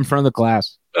 Stand up in front of the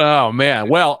class. Oh man.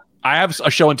 Well, I have a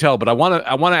show and tell, but I want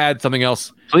to add something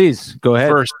else. Please go ahead.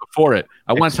 First, before it,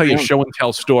 I want to tell you a show and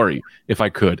tell story, if I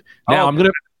could. Now I'm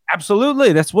gonna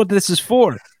absolutely. That's what this is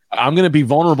for. I'm going to be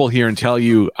vulnerable here and tell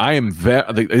you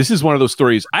this is one of those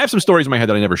stories. I have some stories in my head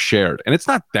that I never shared, and it's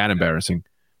not that embarrassing.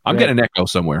 I'm getting an echo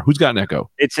somewhere. Who's got an echo?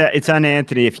 It's on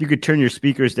Anthony. If you could turn your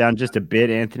speakers down just a bit,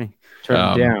 Anthony. Turn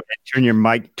them down. And turn your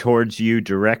mic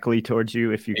directly towards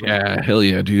you if you can. Yeah, hell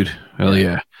yeah, dude. Hell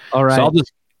yeah. All right. So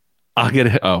I'll get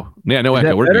it. Oh, yeah, no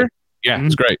echo. We're good. Yeah,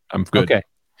 It's great. I'm good.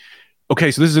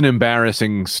 Okay, so this is an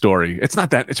embarrassing story. It's not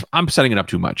that. I'm setting it up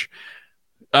too much.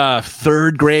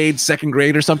 3rd grade, 2nd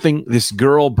grade or something, this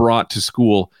girl brought to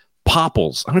school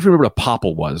popples. I don't know if you remember what a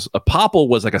popple was. A popple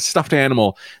was like a stuffed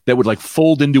animal that would like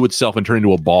fold into itself and turn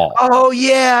into a ball. Oh,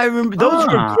 yeah. I remember. Those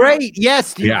were great.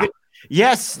 Yes.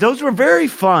 Yes. Those were very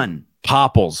fun.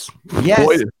 Popples.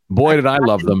 Yes. Boy, did I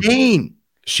love them. Name.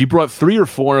 She brought 3 or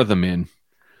 4 of them in.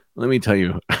 Let me tell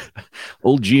you,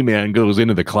 old G-Man goes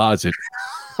into the closet,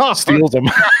 steals them.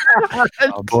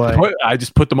 Oh, boy. I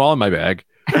just put them all in my bag.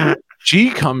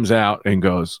 She comes out and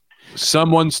goes,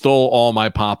 someone stole all my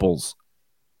popples.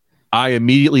 I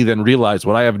immediately then realized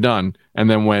what I have done and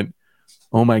then went,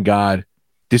 oh my God,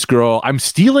 this girl, I'm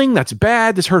stealing. That's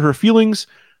bad. This hurt her feelings.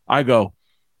 I go,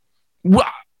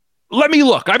 let me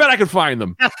look. I bet I can find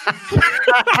them.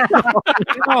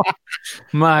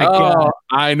 My God.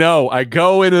 I know. I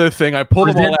go into the thing. I pull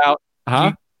them all out.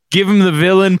 Huh? Give him the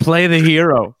villain, play the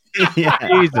hero. Yeah.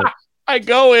 Jesus. I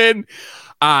go in.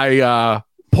 I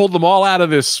pulled them all out of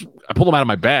this. I pulled them out of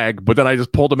my bag, but then I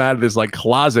just pulled them out of this like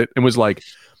closet and was like,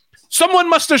 someone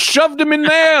must have shoved them in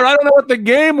there. I don't know what the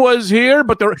game was here,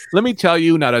 but let me tell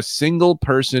you, not a single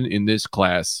person in this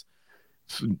class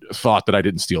thought that I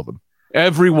didn't steal them.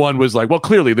 Everyone was like, well,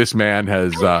 clearly this man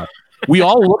has, we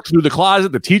all looked through the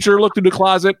closet. The teacher looked through the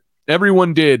closet.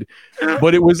 Everyone did.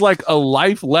 But it was like a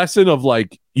life lesson of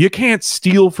like, you can't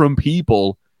steal from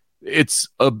people. It's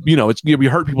we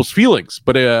hurt people's feelings.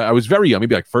 But I was very young,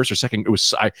 maybe like 1st or 2nd. It was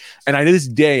to this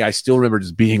day I still remember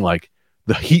just being like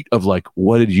the heat of like,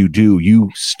 what did you do?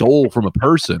 You stole from a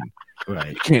person.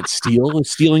 Right. You can't steal.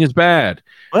 Stealing is bad.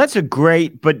 Well, that's a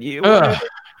great, but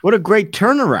what a great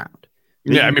turnaround.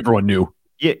 Yeah, I mean, everyone knew.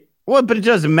 Yeah. Well, but it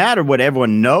doesn't matter what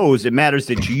everyone knows. It matters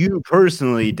that you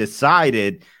personally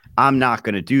decided, I'm not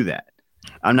going to do that.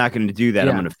 I'm not going to do that.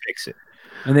 Yeah. I'm going to fix it.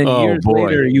 And then Oh, years boy.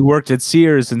 later, you worked at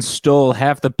Sears and stole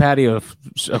half the patio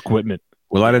equipment.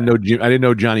 Well, I didn't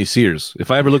know Johnny Sears.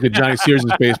 If I ever looked at Johnny Sears'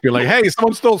 face, be like, "Hey,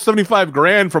 someone stole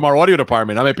 $75,000 from our audio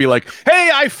department," I might be like,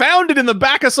 "Hey, I found it in the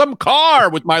back of some car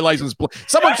with my license plate.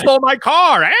 Someone stole my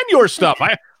car and your stuff.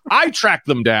 I tracked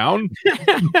them down."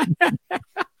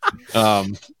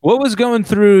 What was going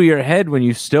through your head when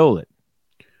you stole it?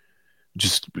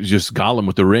 Just Gollum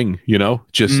with the ring,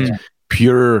 just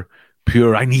pure.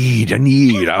 I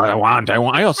want.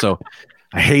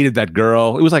 I hated that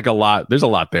girl. It was like a lot. There's a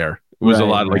lot there. It was a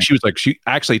lot. Like she was like, she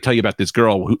actually tell you about this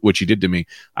girl, what she did to me.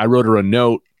 I wrote her a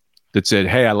note that said,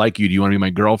 "Hey, I like you. Do you want to be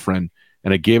my girlfriend?"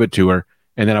 And I gave it to her.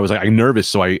 And then I was like, I'm nervous.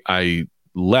 So I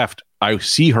left. I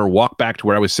see her walk back to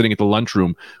where I was sitting at the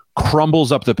lunchroom,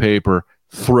 crumbles up the paper,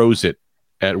 throws it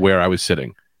at where I was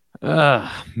sitting.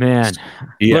 Man.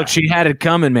 Yeah. Look, she had it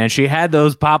coming, man. She had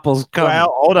those popples coming.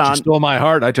 Well, hold on. She stole my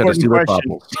heart. I tried to steal her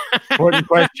popples. Important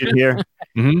question here.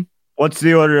 Mhm. What's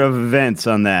the order of events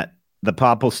on that? The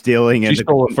popple stealing and She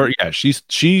stole it first. Yeah,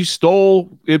 she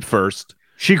stole it first.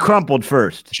 she crumpled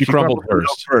first. She crumbled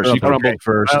first. first. She crumbled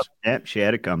first. Well, yep, she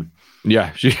had it coming.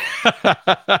 Yeah,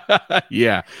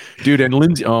 yeah, dude. And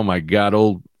Lindsay, oh my god,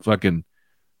 old fucking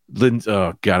Lindsay.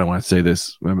 Oh god, I don't want to say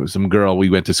this. Remember some girl we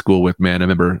went to school with, man. I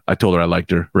remember I told her I liked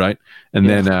her, right? And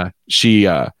then she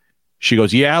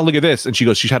goes, "Yeah, look at this." And she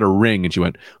goes, she had a ring, and she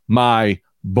went, "My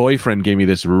boyfriend gave me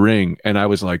this ring." And I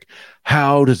was like,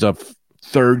 "How does a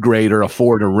third grader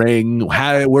afford a ring?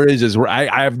 Where is this?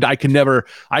 I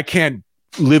can't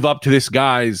live up to this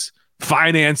guy's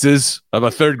finances of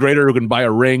a third grader who can buy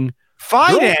a ring."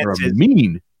 Finances,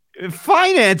 mean.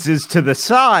 finances to the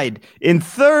side. In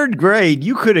third grade,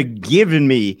 you could have given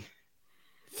me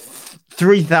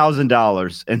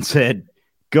 $3,000 and said,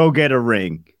 "Go get a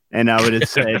ring," and I would have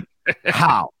said,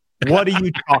 "How? What are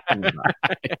you talking about?"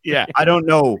 Yeah. I don't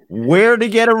know where to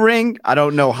get a ring. I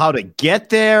don't know how to get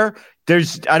there.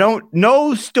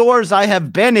 No stores I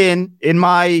have been in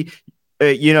my,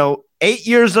 8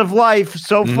 years of life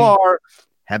so far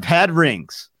have had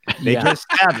rings. They just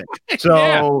haven't.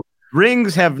 So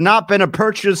rings have not been a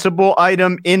purchasable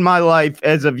item in my life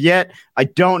as of yet. I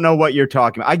don't know what you're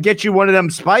talking about. I get you one of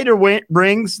them spider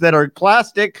rings that are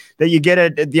plastic that you get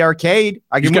at the arcade.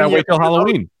 You gotta wait till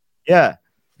Halloween. Yeah.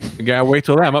 You gotta wait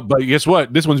till that. But guess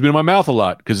what? This one's been in my mouth a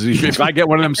lot because if I get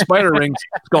one of them spider rings,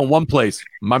 it's going one place,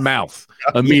 my mouth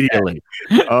immediately.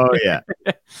 Oh yeah.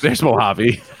 There's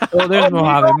Mojave. Oh, there's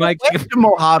Mojave. Mike, Went to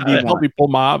Mojave Help once. me pull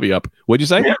Mojave up. What'd you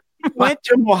say? Went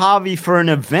to Mojave for an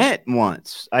event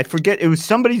once. I forget. It was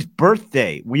somebody's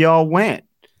birthday. We all went.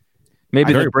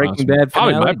 maybe Very the Breaking possible. Bad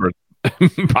Probably finale. my birthday.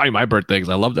 Probably my birthday because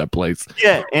I love that place.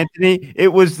 Yeah, Anthony. It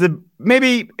was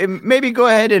maybe go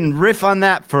ahead and riff on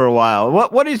that for a while.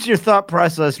 What is your thought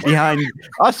process behind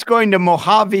us going to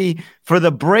Mojave for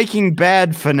the Breaking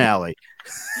Bad finale?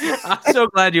 I'm so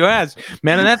glad you asked,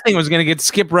 man. And that thing was going to get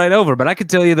skipped right over, but I could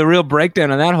tell you the real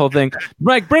breakdown on that whole thing.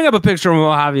 Mike, bring up a picture of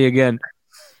Mojave again.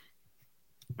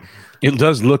 It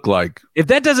does look like If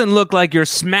that doesn't look like you're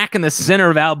smack in the center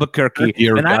of Albuquerque,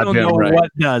 You're then I don't goddamn know right. what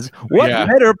does. What Yeah.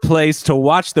 better place to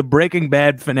watch the Breaking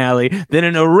Bad finale than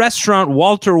in a restaurant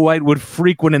Walter White would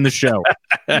frequent in the show?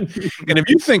 And if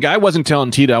you think I wasn't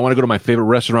telling Tita I want to go to my favorite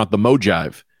restaurant, the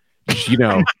Mojive,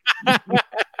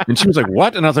 and she was like,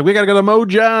 "What?" And I was like, "We gotta go to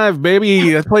Mojive, baby.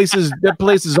 That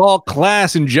place is all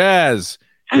class and jazz."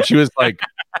 And she was like,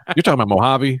 "You're talking about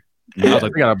Mojave?" And I was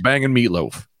like, "They got a banging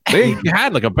meatloaf." They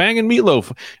had like a banging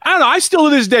meatloaf. I don't know. I still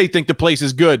to this day think the place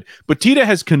is good, but Tita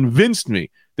has convinced me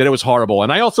that it was horrible,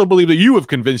 and I also believe that you have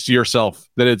convinced yourself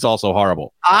that it's also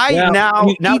horrible.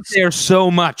 You eat there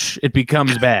so much it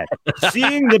becomes bad.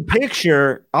 Seeing the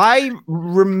picture, I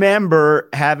remember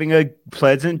having a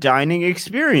pleasant dining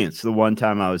experience the one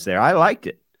time I was there. I liked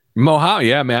it. Mojave,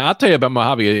 yeah, man. I'll tell you about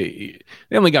Mojave.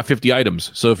 They only got 50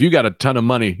 items. So if you got a ton of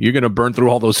money, you're going to burn through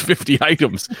all those 50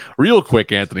 items real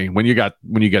quick, Anthony, when you get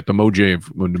the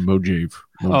Mojave.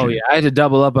 Oh yeah, I had to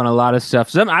double up on a lot of stuff.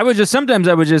 Sometimes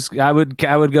I would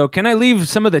go, "Can I leave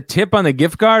some of the tip on the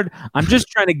gift card? I'm just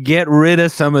trying to get rid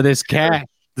of some of this cash,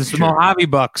 this Mojave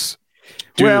bucks."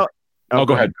 Dude. Well,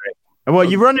 Go ahead. Well,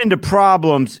 you run into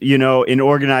problems, in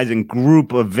organizing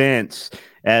group events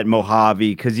at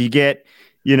Mojave because you get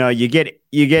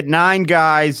 9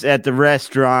 guys at the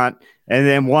restaurant, and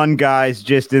then one guy's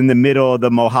just in the middle of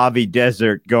the Mojave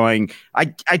Desert going, I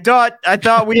thought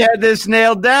we had this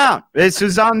nailed down. This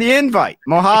was on the invite.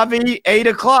 Mojave,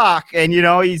 8:00, and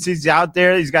he's out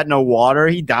there. He's got no water.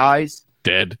 He dies.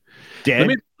 Dead. Dead.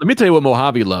 Let me tell you what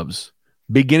Mojave loves.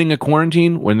 Beginning of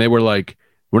quarantine, when they were like,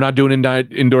 "We're not doing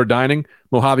indoor dining,"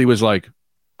 Mojave was like,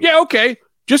 "Yeah, okay.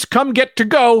 Just come get to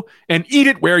go and eat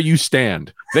it where you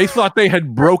stand. They thought they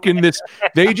had broken this.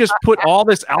 They just put all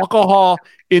this alcohol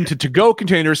into to-go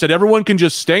containers, said everyone can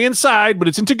just stay inside, but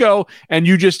it's in to-go, and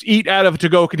you just eat out of a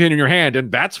to-go container in your hand,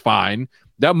 and that's fine.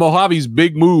 That Mojave's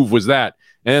big move was that.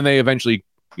 And then they eventually,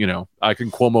 I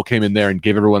think Cuomo came in there and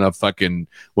gave everyone a fucking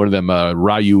one of them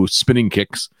Ryu spinning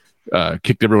kicks,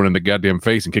 kicked everyone in the goddamn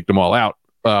face and kicked them all out.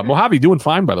 Mojave doing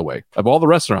fine, by the way, of all the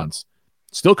restaurants.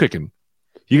 Still kicking.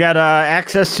 You got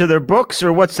access to their books,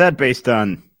 or what's that based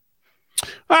on?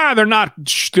 They're not.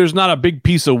 There's not a big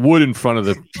piece of wood in front of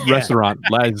the restaurant,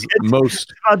 as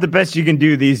most. Not the best you can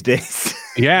do these days.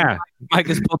 Yeah, Mike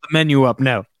has pulled the menu up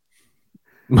now.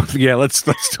 Yeah, let's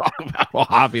talk about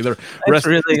Mojave. Let's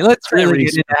really get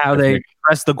into how they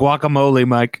press the guacamole,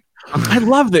 Mike. I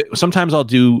love that. Sometimes I'll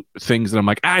do things that I'm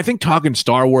like, I think talking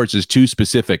Star Wars is too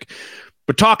specific.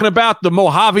 But talking about the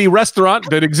Mojave restaurant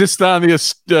that exists on the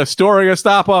Astoria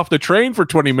stop off the train for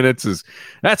 20 minutes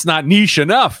that's not niche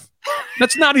enough.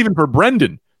 That's not even for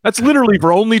Brendan. That's literally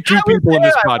for only two people in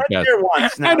this podcast.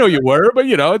 I know you were, but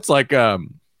it's like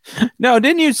no,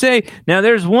 didn't you say? Now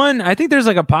there's one. I think there's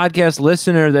like a podcast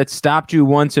listener that stopped you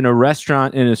once in a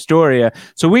restaurant in Astoria.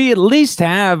 So we at least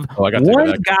have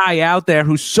one guy out there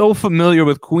who's so familiar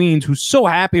with Queens, who's so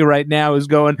happy right now, is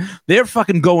going. They're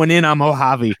fucking going in on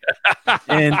Mojave,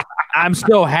 and I'm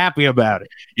so happy about it.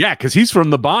 Yeah, because he's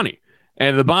from the Bonnie,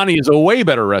 and the Bonnie is a way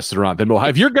better restaurant than Mojave.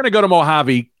 If you're going to go to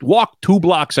Mojave, walk 2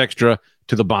 blocks extra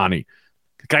to the Bonnie.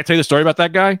 Can I tell you the story about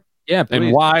that guy? Yeah, please.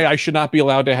 And why I should not be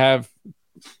allowed to have.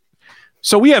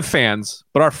 So we have fans,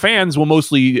 but our fans will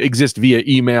mostly exist via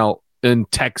email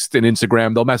and text and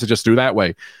Instagram. They'll message us through that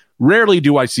way. Rarely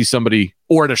do I see somebody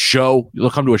or at a show.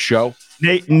 They'll come to a show.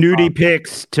 Nate, nudie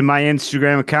pics to my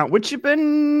Instagram account, which have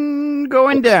been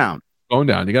going down. Going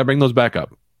down. You got to bring those back up.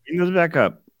 Bring those back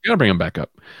up. You got to bring them back up.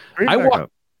 I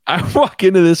walk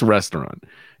into this restaurant,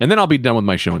 and then I'll be done with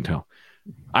my show and tell.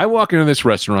 I walk into this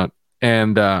restaurant,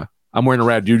 and I'm wearing a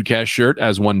Rad Dudecast shirt,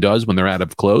 as one does when they're out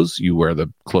of clothes. You wear the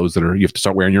clothes you have to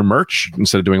start wearing your merch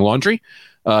instead of doing laundry.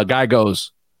 Guy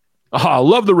goes, I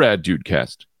love the Rad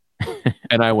Dudecast.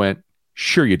 And I went,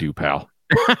 sure you do, pal.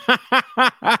 And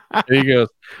he goes,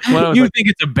 you think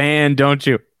it's a band, don't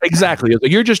you? Exactly.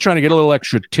 You're just trying to get a little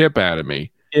extra tip out of me.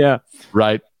 Yeah.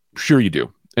 Right? Sure you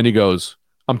do. And he goes,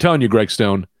 I'm telling you, Greg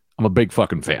Stone, I'm a big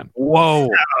fucking fan. Whoa.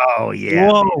 Oh,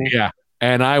 yeah. Whoa. Yeah.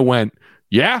 And I went,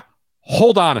 yeah?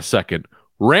 Hold on a second.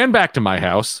 Ran back to my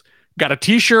house, got a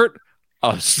t-shirt,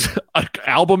 a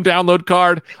album download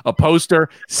card, a poster,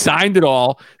 signed it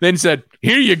all, then said,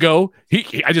 here you go.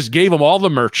 I just gave him all the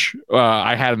merch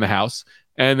I had in the house.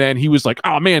 And then he was like,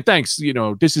 oh man, thanks.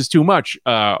 This is too much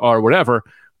or whatever.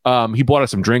 He bought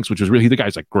us some drinks, which was really, the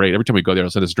guy's like, great. Every time we go there,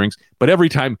 he'll send us drinks. But every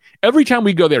time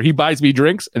we go there, he buys me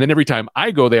drinks. And then every time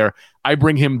I go there, I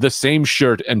bring him the same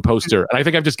shirt and poster. And I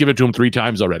think I've just given it to him 3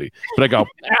 times already. But I go,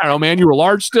 I don't know, man, you were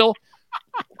large still?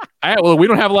 Well, we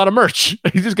don't have a lot of merch.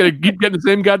 He's just going to keep getting the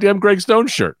same goddamn Greg Stone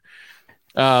shirt.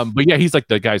 But yeah, he's like,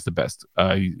 the guy's the best.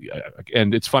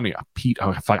 And it's funny, Pete,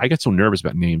 I get so nervous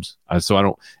about names. So I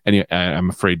don't, I'm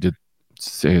afraid to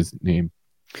say his name.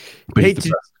 But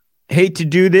Hate to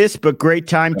do this, but great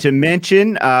time to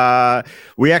mention.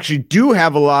 We actually do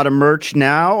have a lot of merch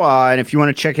now. And if you want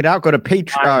to check it out, go to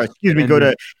Patreon. Go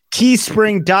to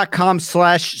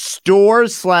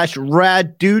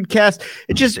teespring.com/stores/raddudecast.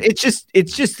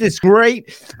 It's just this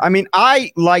great. I mean,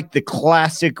 I like the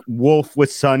classic wolf with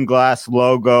sunglass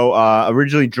logo,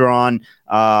 originally drawn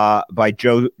by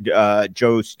Joe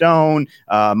Stone,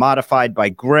 modified by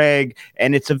Greg,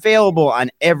 and it's available on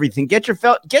everything. Get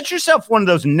yourself one of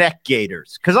those neck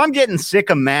gaiters, because I'm getting sick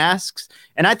of masks,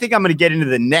 and I think I'm going to get into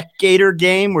the neck gaiter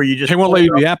game where you just. They won't let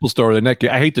you in the Apple Store with a neck.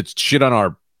 I hate to shit on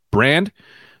our brand.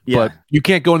 Yeah. But you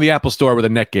can't go in the Apple Store with a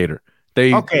neck gaiter.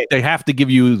 They have to give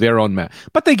you their own mask,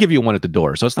 but they give you one at the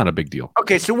door, so it's not a big deal.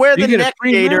 Okay, so wear the neck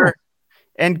gaiter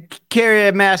and carry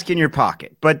a mask in your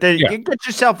pocket. But you get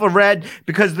yourself a red,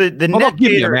 because the neck give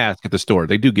gaiter, you a mask at the store.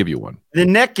 They do give you one. The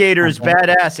neck gaiter is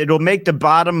badass. It'll make the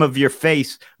bottom of your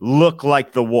face look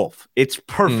like the wolf. It's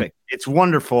perfect. It's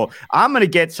wonderful. I'm gonna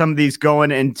get some of these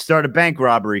going and start a bank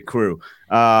robbery crew.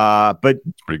 But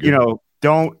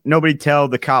nobody tell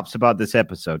the cops about this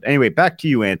episode. Anyway, back to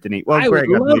you, Anthony. Well, Greg,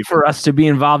 would love for us to be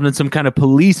involved in some kind of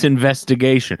police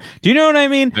investigation. Do you know what I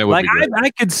mean? Like,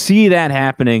 I could see that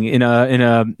happening in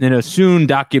a soon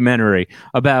documentary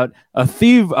about a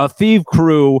thief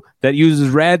crew that uses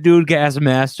Rad Dudecast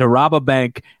masks to rob a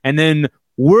bank, and then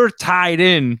we're tied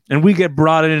in and we get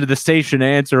brought into the station to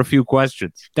answer a few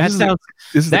questions. That sounds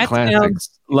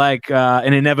like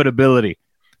an inevitability.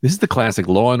 This is the classic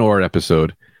Law and Order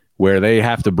episode where they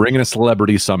have to bring in a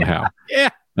celebrity somehow. Yeah.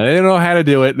 They don't know how to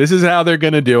do it. This is how they're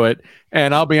going to do it.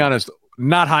 And I'll be honest,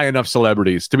 not high enough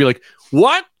celebrities to be like,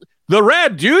 what? The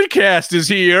Rad Dude Cast is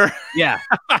here. Yeah.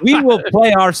 We will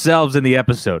play ourselves in the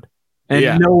episode.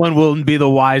 And no one will be the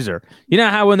wiser. You know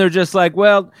how when they're just like,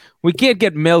 well, we can't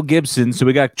get Mel Gibson, so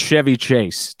we got Chevy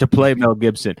Chase to play Mel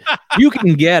Gibson. You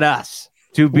can get us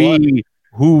to be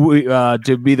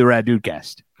to be the Rad Dude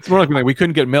Cast. It's more like we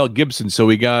couldn't get Mel Gibson, so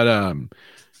we got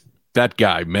that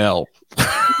guy, Mel.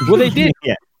 Well, they did.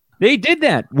 Yeah. They did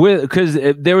that because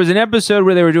there was an episode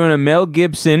where they were doing a Mel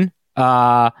Gibson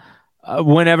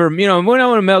whenever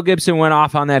Mel Gibson went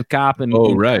off on that cop and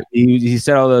he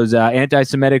said all those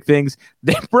anti-Semitic things,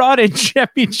 they brought in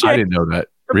Chevy Chase. I didn't know that.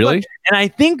 Really? And I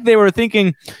think they were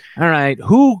thinking, all right,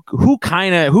 who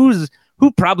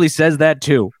probably says that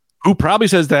too? Who probably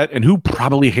says that and who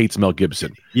probably hates Mel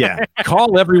Gibson? Yeah.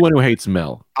 Call everyone who hates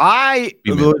Mel. I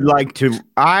would like to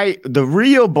the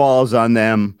real balls on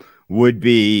them would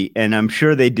be, and I'm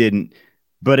sure they didn't,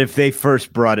 but if they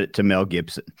first brought it to Mel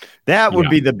Gibson, that would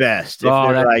be the best. If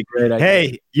they're like,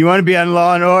 hey, you want to be on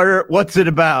Law and Order? What's it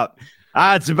about?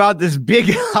 It's about this big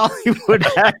Hollywood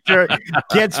actor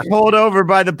gets pulled over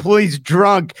by the police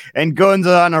drunk and goes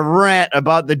on a rant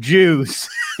about the Jews.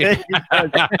 I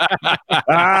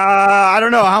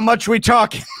don't know. How much we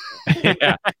talking?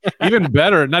 Yeah. Even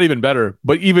better, not even better,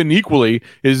 but even equally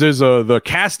is there's the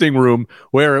casting room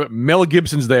where Mel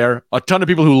Gibson's there, a ton of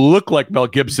people who look like Mel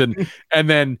Gibson, and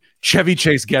then Chevy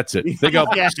Chase gets it. They go,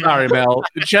 sorry, Mel.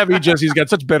 Chevy he's got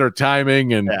such better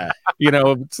timing, and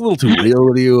it's a little too real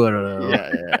with you. I don't know.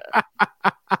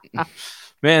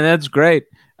 Man, that's great.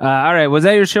 All right, was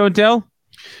that your show and tell?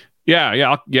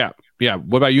 Yeah.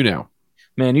 What about you now?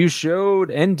 Man, you showed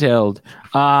and telled.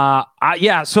 So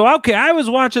okay, I was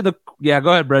watching go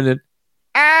ahead, Brendan.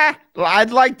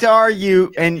 I'd like to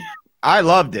argue, and I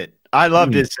loved it. I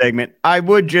loved his segment. I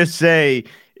would just say,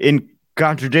 in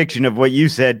contradiction of what you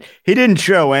said, he didn't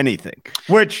show anything,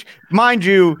 which, mind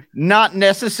you, not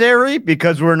necessary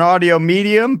because we're an audio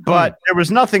medium, but there was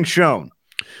nothing shown.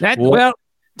 Not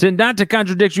to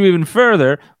contradict you even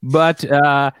further, but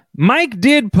Mike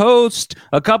did post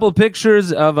a couple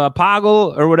pictures of a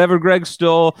Poggle or whatever Greg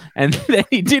stole, and then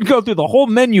he did go through the whole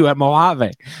menu at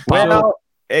Mojave. Well,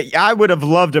 I would have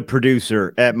loved a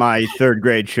producer at my third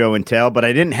grade show and tell, but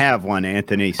I didn't have one,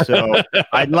 Anthony. So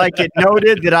I'd like it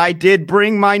noted that I did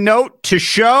bring my note to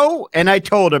show, and I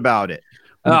told about it.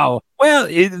 Oh, well,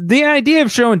 the idea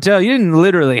of show and tell, you didn't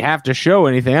literally have to show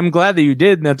anything. I'm glad that you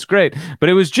did, and that's great. But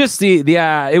it was just it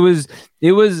was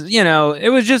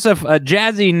just a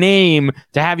jazzy name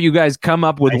to have you guys come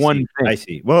up with one thing. I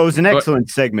see. Well, it was an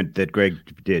excellent segment that Greg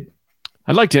did.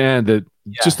 I'd like to add that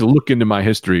just to look into my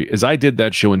history, is I did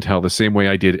that show and tell the same way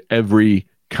I did every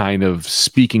kind of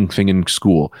speaking thing in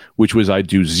school, which was I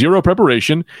do zero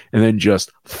preparation and then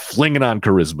just fling it on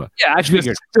charisma. Yeah, I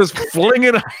figured. Just fling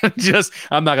it on.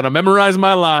 I'm not going to memorize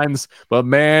my lines, but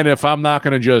man, if I'm not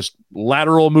going to just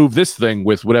lateral move this thing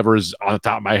with whatever is on the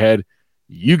top of my head,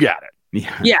 you got it.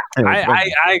 Yeah,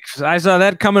 I saw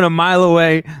that coming a mile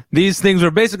away. These things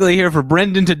were basically here for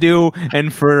Brendan to do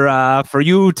and for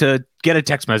you to get a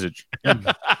text message.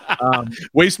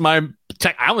 Waste my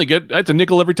tech. I only get that's a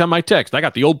nickel every time I text. I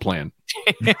got the old plan.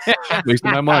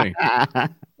 Wasting my money.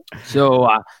 So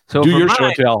do your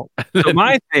show tell. So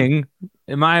my thing,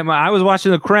 I was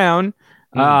watching The Crown,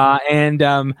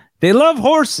 and they love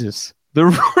horses. The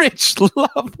rich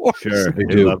love horses. Sure, they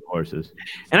do love horses,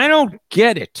 and I don't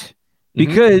get it.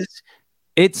 Because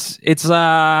it's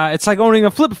like owning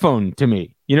a flip phone to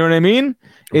me. You know what I mean?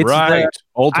 It's right.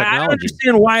 Old technology. I don't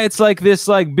understand why it's like this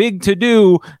big to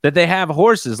do that they have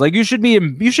horses. Like you should be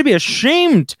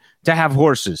ashamed to have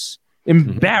horses.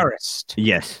 Embarrassed.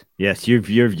 Yes. You're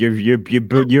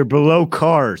below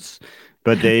cars.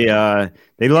 But they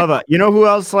love it. You know who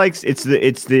else likes it's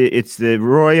the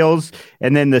royals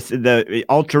and then the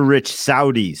ultra rich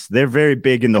Saudis. They're very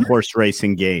big in the horse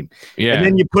racing game. Yeah. And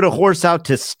then you put a horse out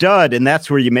to stud, and that's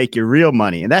where you make your real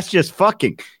money. And that's just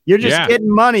fucking. You're just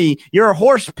getting money. You're a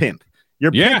horse pimp.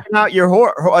 You're pimping out your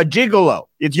a gigolo.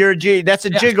 That's a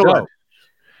gigolo. Good.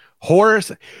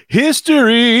 Horse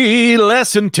history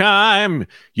lesson time.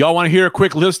 Y'all want to hear a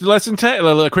quick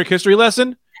a quick history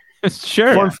lesson?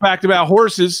 Sure. Fun fact about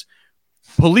horses: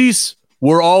 police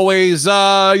were always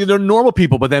normal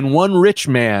people, but then one rich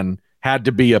man had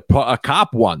to be a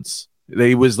cop once.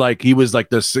 He was like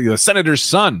the senator's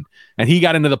son, and he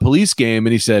got into the police game,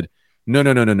 and he said,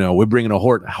 "No, we're bringing a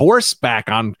horseback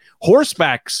on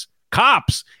horsebacks."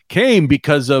 Cops came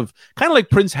because of kind of like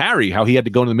Prince Harry, how he had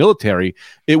to go into the military.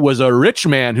 It was a rich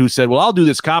man who said, "Well, I'll do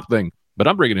this cop thing, but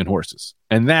I'm bringing in horses,"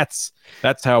 and that's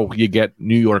how you get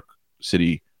New York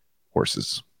City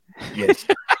horses. Yes,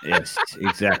 yes,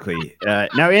 exactly.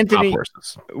 Now, Anthony,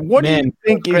 horses. what do you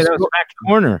think is that was Max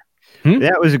Corner?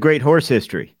 that was a great horse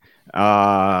history?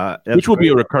 Which will be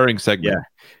a recurring segment. Yeah.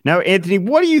 Now, Anthony,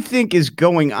 what do you think is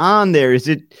going on there? Is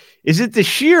it the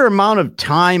sheer amount of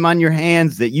time on your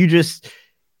hands that you just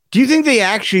do you think they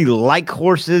actually like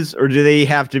horses, or do they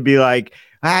have to be like,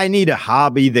 I need a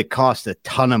hobby that costs a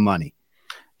ton of money?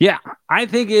 Yeah, I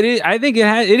think it is. I think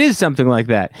it is something like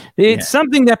that. It's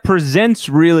something that presents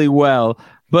really well,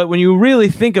 but when you really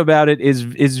think about it, is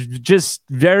just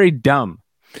very dumb.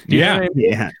 Do you know what I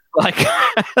mean? Yeah. Like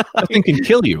That thing can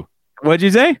kill you. What'd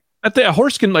you say? A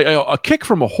horse can, like a kick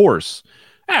from a horse,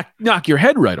 knock your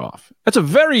head right off. That's a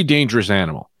very dangerous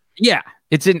animal. Yeah,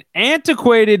 it's an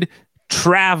antiquated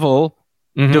travel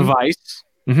device.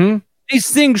 Mm-hmm. These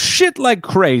things shit like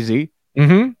crazy.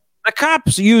 Mm-hmm. The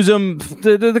cops use them.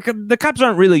 The cops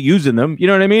aren't really using them. You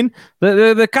know what I mean?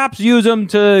 The cops use them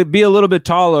to be a little bit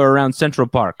taller around Central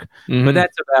Park, but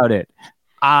that's about it.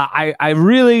 I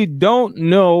really don't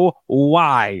know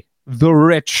why the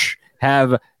rich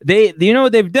have you know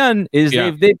what they've done is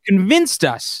they've convinced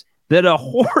us that a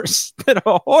horse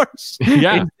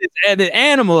is an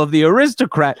animal of the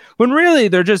aristocrat, when really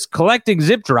they're just collecting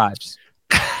zip drives.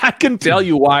 I can tell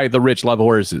you why the rich love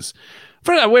horses.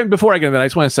 Before I get into that, I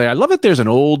just want to say I love that there's an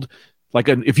old,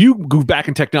 if you move back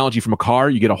in technology from a car,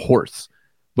 you get a horse.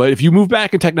 But if you move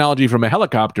back in technology from a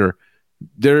helicopter,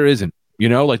 there isn't. You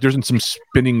know, like there isn't some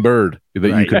spinning bird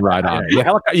that you can ride on. You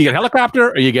get helicopter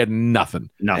or you get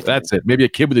nothing. Nothing. That's it. Maybe a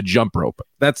kid with a jump rope.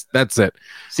 That's it.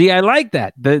 See, I like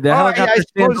that. The helicopter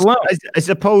stands alone. I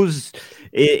suppose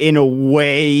in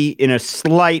a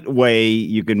slight way,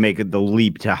 you could make the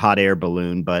leap to hot air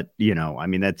balloon, but you know, I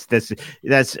mean, that's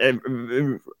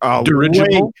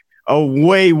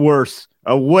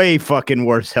a way fucking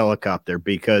worse helicopter,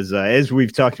 because as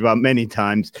we've talked about many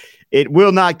times, it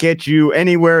will not get you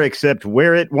anywhere except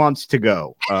where it wants to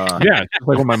go. Yeah,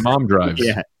 like when my mom drives.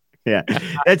 Yeah.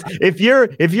 That's if you're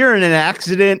in an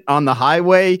accident on the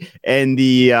highway and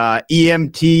the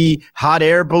EMT hot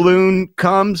air balloon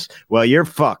comes, well, you're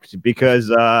fucked, because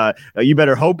you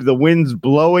better hope the wind's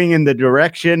blowing in the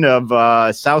direction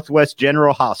of Southwest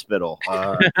General Hospital.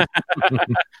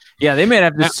 Yeah, they may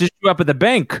have to sit you up at the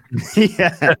bank.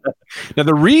 Yeah. Now,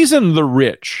 the reason the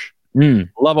rich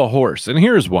love a horse, and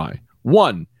here's why.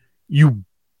 One, you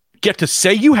get to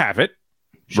say you have it,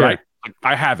 right? Like,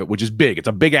 I have it, which is big. It's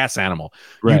a big ass animal.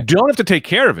 Right. You don't have to take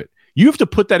care of it. You have to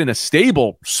put that in a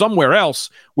stable somewhere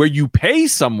else where you pay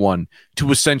someone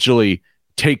to essentially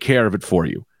take care of it for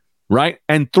you, right?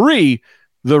 And three,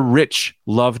 the rich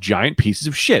love giant pieces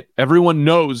of shit. Everyone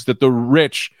knows that the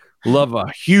rich love a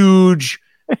huge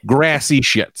grassy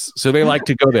shits, so they like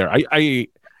to go there.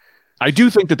 I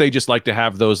do think that they just like to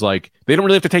have those, like, they don't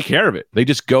really have to take care of it. They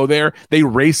just go there, they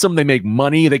race them, they make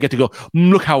money, they get to go,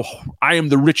 look how I am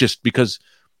the richest because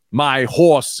my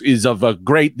horse is of a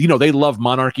great, you know, they love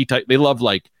monarchy type, they love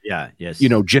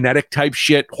genetic type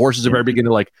shit. Horses are very big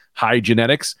into like high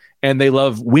genetics, and they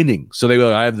love winning. So they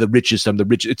go, I have the richest, I'm the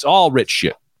richest. It's all rich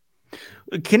shit.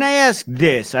 Can I ask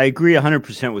this? I agree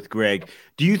 100% with Greg.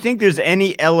 Do you think there's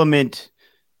any element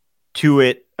to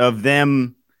it of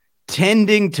them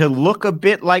tending to look a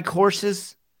bit like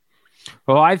horses?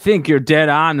 Well, I think you're dead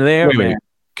on there, man.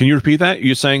 Can you repeat that?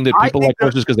 You're saying that people like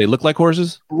horses because they look like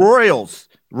horses? Royals,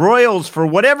 for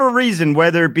whatever reason,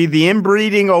 whether it be the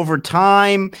inbreeding over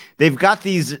time, they've got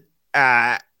these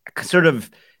sort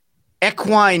of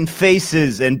equine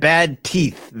faces and bad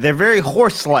teeth. They're very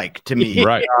horse-like to me.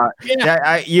 Right. Both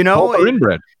are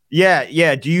inbred.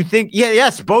 Yeah. Do you think?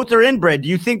 Yes, both are inbred. Do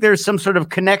you think there's some sort of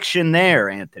connection there,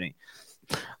 Anthony?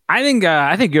 I think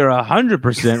you're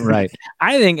 100% right.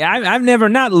 I think I've never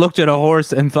not looked at a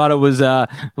horse and thought it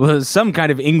was some kind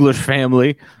of English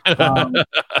family.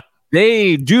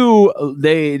 They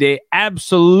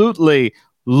absolutely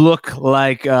look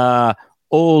like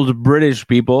old British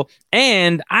people,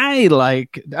 and I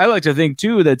like to think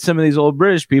too that some of these old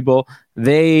British people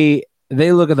they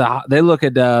look at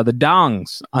the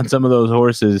dongs on some of those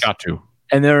horses. Got to,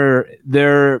 and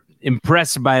they're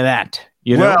impressed by that.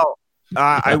 You know? Well,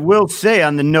 I will say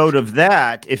on the note of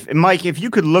that, if you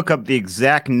could look up the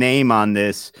exact name on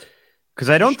this, because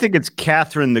I don't think it's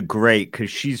Catherine the Great, because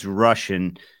she's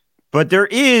Russian, but there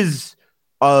is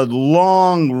a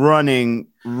long-running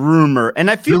rumor, and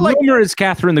I feel the rumor is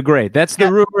Catherine the Great. That's the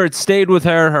rumor. It stayed with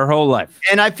her whole life.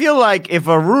 And I feel like if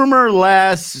a rumor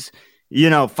lasts,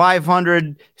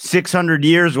 500, 600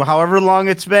 years, however long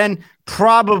it's been,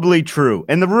 probably true.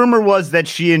 And the rumor was that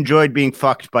she enjoyed being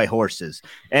fucked by horses.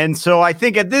 And so I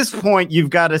think at this point,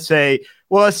 you've got to say,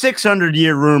 well, a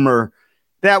 600-year rumor,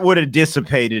 that would have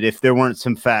dissipated if there weren't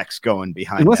some facts going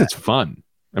behind. Unless that. it's fun.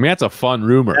 I mean, that's a fun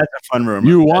rumor. That's a fun rumor.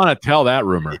 You want to tell that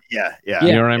rumor. Yeah.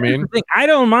 You know what I mean? I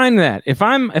don't mind that. If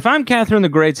I'm Catherine the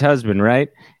Great's husband, right,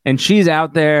 and she's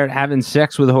out there having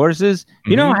sex with horses,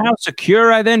 you know how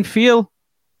secure I then feel?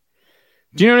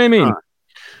 Do you know what I mean?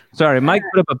 Sorry, Mike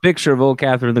put up a picture of old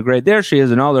Catherine the Great. There she is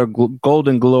in all her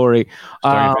golden glory.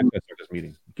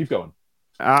 Meeting. Keep going.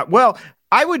 Well,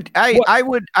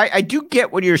 I do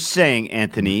get what you're saying,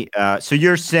 Anthony. So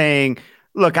you're saying,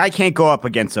 look, I can't go up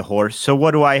against a horse. So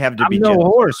what do I have to be? I'm no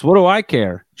horse. What do I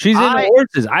care? She's into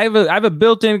horses. I have a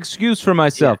built-in excuse for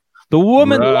myself. Yeah. The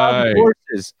woman loves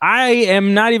horses. I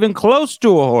am not even close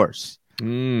to a horse.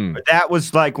 That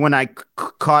was like when I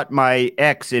caught my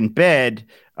ex in bed.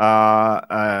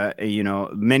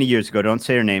 Many years ago. Don't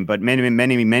say her name, but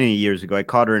many years ago, I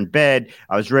caught her in bed.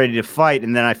 I was ready to fight,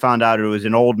 and then I found out it was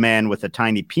an old man with a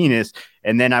tiny penis.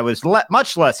 And then I was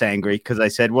much less angry because I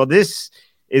said, "Well, this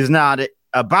is not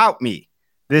about me.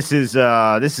 This is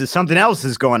something else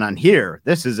is going on here.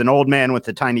 This is an old man with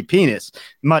a tiny penis,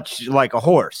 much like a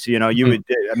horse. You know,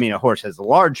 a horse has a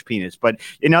large penis, but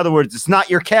in other words, it's not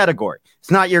your category.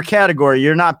 It's not your category.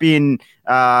 You're not being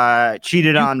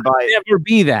cheated on by. Never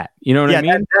be that. You know what I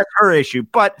mean? That's her issue.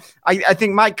 But I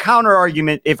think my counter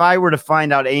argument, if I were to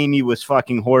find out Amy was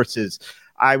fucking horses,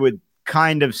 I would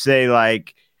kind of say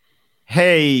like,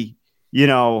 hey,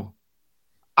 I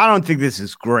don't think this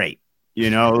is great.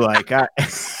 I'm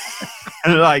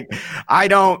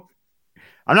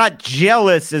not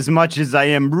jealous as much as I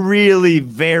am really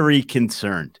very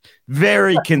concerned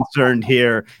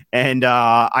here. And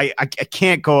I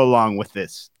can't go along with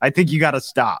this. I think you got to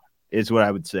stop is what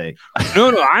I would say.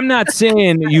 No, I'm not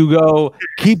saying you go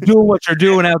keep doing what you're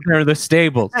doing out there in the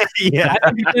stables. Yeah. I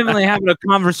think you're definitely having a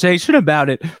conversation about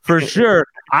it for sure.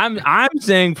 I'm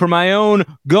saying for my own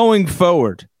going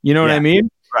forward, you know what I mean?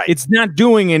 Right. It's not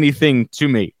doing anything to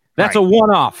me. That's a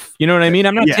one-off. You know what I mean?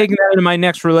 I'm not taking that into my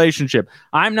next relationship.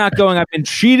 I'm not going, I've been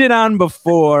cheated on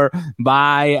before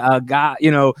by a guy,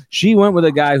 she went with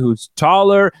a guy who's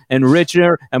taller and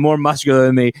richer and more muscular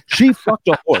than me. She fucked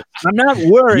a horse. I'm not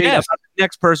worried about the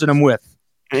next person I'm with.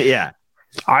 Yeah.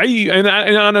 And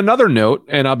on another note,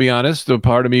 and I'll be honest, the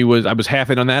part of me I was half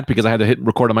in on that because I had to hit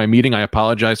record on my meeting. I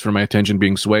apologize for my attention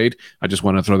being swayed. I just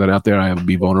want to throw that out there. I have to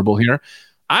be vulnerable here.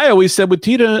 I always said with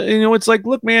Tita, it's like,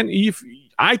 look, man,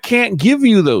 I can't give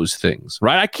you those things,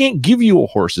 right? I can't give you a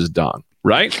horse's dong,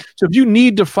 right? So if you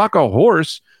need to fuck a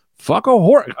horse.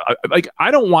 Like,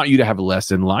 I don't want you to have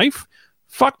less in life.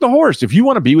 Fuck the horse. If you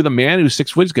want to be with a man who's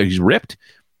 6 foot, he's ripped,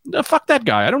 fuck that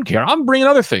guy. I don't care. I'm bringing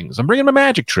other things. I'm bringing my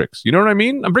magic tricks. You know what I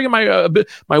mean? I'm bringing my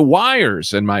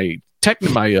wires and my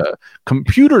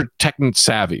computer technical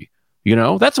savvy.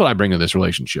 That's what I bring to this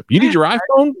relationship. You need your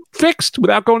iPhone fixed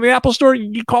without going to the Apple store,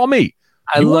 you call me.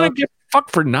 You want to get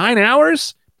fucked for 9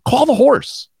 hours? Call the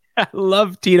horse. I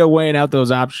love Tito weighing out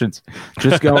those options.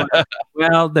 Just going,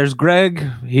 well, there's Greg.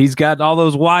 He's got all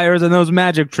those wires and those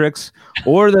magic tricks.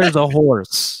 Or there's a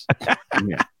horse.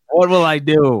 What will I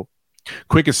do?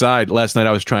 Quick aside, last night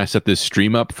I was trying to set this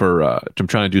stream up for I'm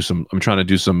trying to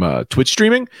do some Twitch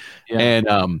streaming. Yeah.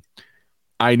 And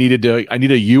I need a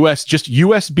just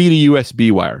USB to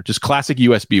USB wire, just classic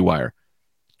USB wire.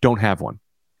 Don't have one.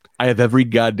 I have every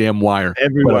goddamn wire.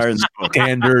 Every wire is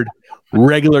standard,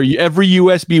 regular. Every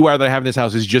USB wire that I have in this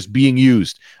house is just being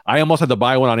used. I almost had to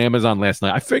buy one on Amazon last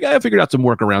night. I figured out some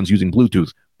workarounds using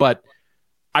Bluetooth, but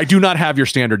I do not have your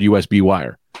standard USB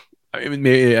wire.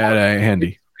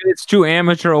 Handy. It's too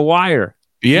amateur a wire.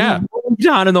 Yeah. You've moved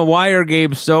on in the wire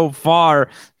game so far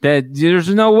that there's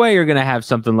no way you're going to have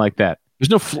something like that.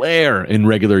 There's no flair in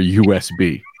regular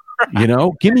USB.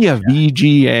 Give me a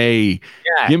VGA.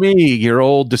 Yeah. Give me your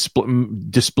old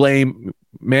display.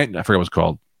 Man, I forgot what it's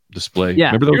called. Display.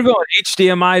 Yeah, you're going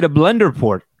HDMI to blender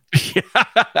port.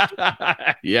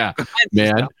 Yeah,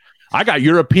 man. I got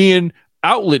European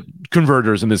outlet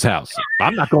converters in this house.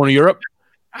 I'm not going to Europe.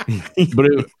 But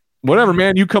whatever,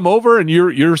 man. You come over and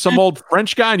you're some old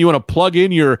French guy and you want to plug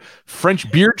in your French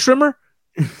beard trimmer.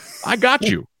 I got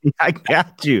you. I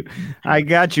got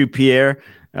you, Pierre.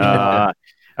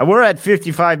 We're at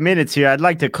 55 minutes here. I'd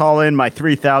like to call in my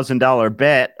 $3,000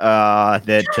 bet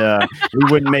that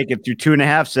we wouldn't make it through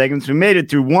 2.5 segments. We made it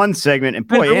through one segment, and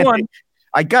boy, Anthony,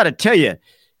 I got to tell you,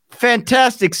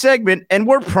 fantastic segment, and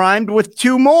we're primed with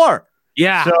 2 more.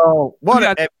 Yeah. So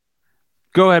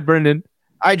go ahead, Brendan.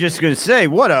 I just going to say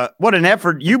what an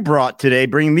effort you brought today,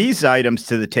 bringing these items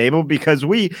to the table, because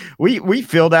we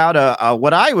filled out a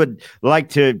what I would like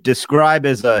to describe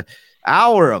as a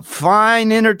hour of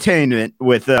fine entertainment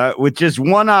with just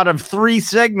 1 out of 3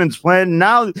 segments planned.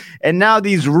 Now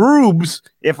these rubes,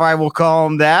 if I will call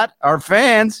them that, our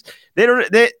fans,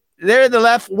 they're the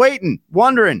left waiting,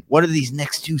 wondering what are these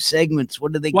next 2 segments?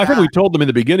 What do they? Well, I think we told them in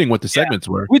the beginning what the segments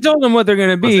were. We told them what they're going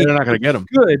to be. They're not going to get them.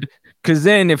 Good, because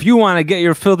then if you want to get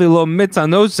your filthy little mitts on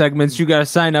those segments, you got to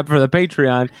sign up for the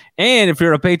Patreon. And if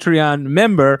you're a Patreon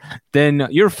member, then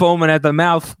you're foaming at the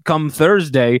mouth come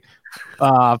Thursday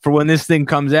for when this thing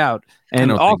comes out.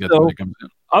 And also,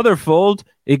 Otherfold,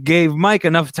 it gave Mike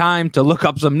enough time to look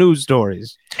up some news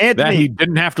stories Anthony, that he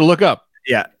didn't have to look up.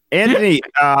 Yeah. Anthony,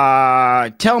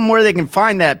 tell them where they can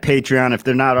find that Patreon if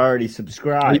they're not already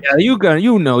subscribed. Yeah, you gotta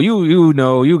go to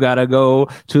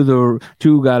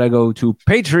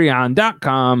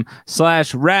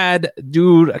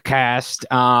patreon.com/raddudecast.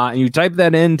 And you type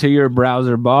that into your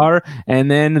browser bar, and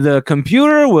then the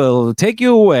computer will take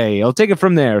you away. It'll take it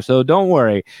from there, so don't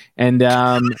worry. And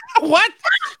What?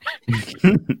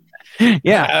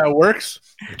 yeah, It works.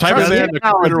 Type it in, the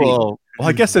computer will. Well,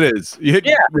 I guess it is. You hit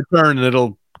return, and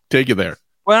it'll take you there.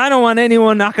 well, I don't want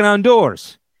anyone knocking on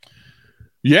doors.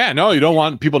 Yeah, no, you don't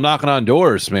want people knocking on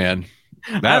doors, man.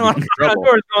 I don't want to knock on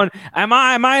doors going, am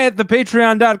I at the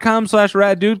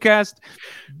patreon.com/raddudecast?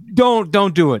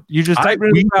 Don't do it. You just type it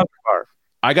in the browser bar.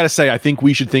 I gotta say, I think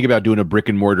we should think about doing a brick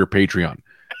and mortar Patreon,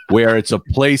 where it's a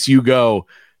place you go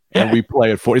and we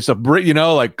play it for. It's a brick,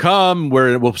 like come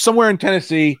we're somewhere in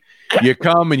Tennessee. You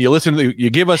come and you listen. You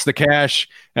give us the cash,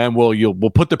 and we'll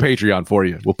put the Patreon for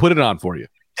you. We'll put it on for you.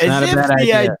 It's not a bad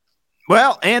idea.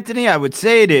 Well, Anthony, I would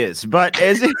say it is, but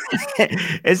as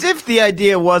if the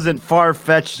idea wasn't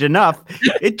far-fetched enough,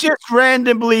 it just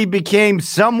randomly became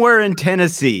somewhere in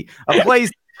Tennessee, a place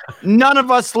none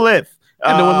of us live.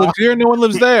 And no one lives here, no one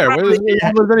lives there. No one lives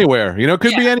anywhere. It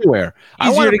could be anywhere.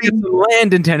 Easier to get some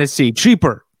land in Tennessee,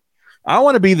 cheaper. I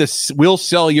want to be the we'll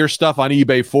sell your stuff on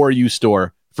eBay for you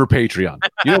store for Patreon.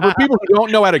 For people who don't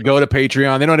know how to go to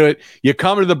Patreon, they don't do it. You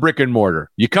come to the brick and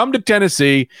mortar. You come to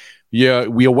Tennessee.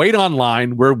 We wait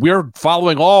online. We're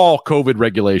following all COVID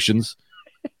regulations.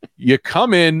 You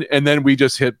come in, and then we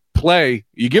just hit play.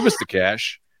 You give us the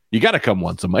cash. You got to come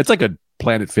once a month. It's like a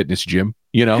Planet Fitness gym.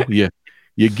 You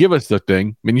give us the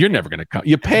thing. I mean, you're never going to come.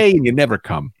 You pay and you never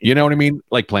come. You know what I mean?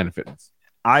 Like Planet Fitness.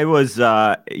 I was.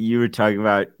 You were talking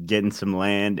about getting some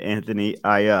land, Anthony.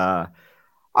 I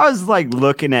was like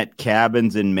looking at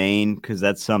cabins in Maine because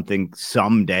that's something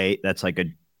someday. That's like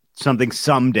something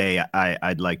someday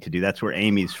I'd like to do. That's where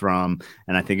Amy's from,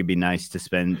 and I think it'd be nice to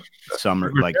spend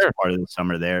summer, part of the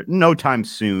summer there. No time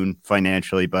soon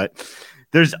financially, but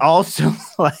there's also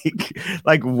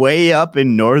like way up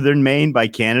in northern Maine by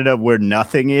Canada where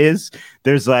nothing is.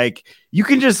 There's you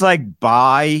can just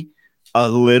buy a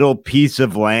little piece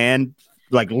of land,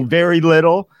 very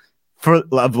little.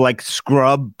 Of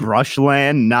scrub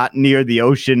brushland, not near the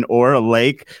ocean or a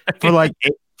lake, for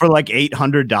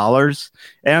 $800,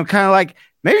 and I'm kind of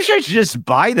maybe I should just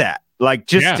buy that,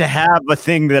 to have a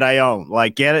thing that I own.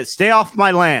 Get it, stay off my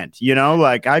land,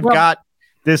 I've got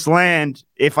this land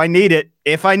if I need it.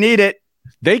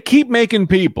 They keep making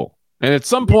people, and at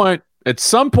some point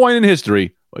in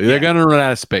history, they're gonna run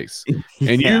out of space,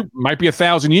 and you might be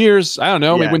 1,000 years. I don't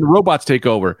know, maybe when the robots take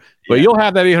over. But you'll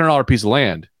have that $800 piece of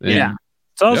land. Yeah.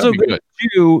 It's also good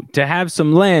to have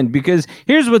some land, because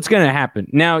here's what's going to happen.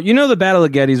 Now, the Battle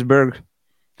of Gettysburg?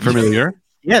 Familiar?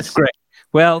 Yes. Great.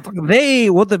 Well,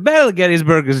 what the Battle of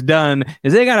Gettysburg has done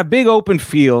is they got a big open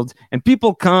field, and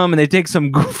people come and they take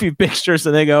some goofy pictures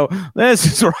and they go, this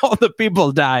is where all the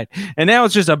people died. And now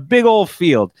it's just a big old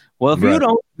field. Well, if you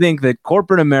don't think that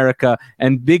corporate America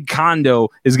and big condo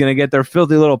is going to get their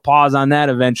filthy little paws on that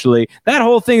eventually, that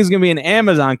whole thing is going to be an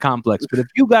Amazon complex. But if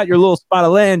you got your little spot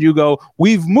of land, you go,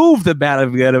 we've moved the Battle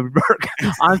of Gettysburg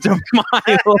onto my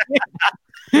land.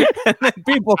 And then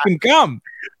people can come.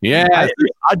 Yeah,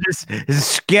 I'll just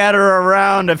scatter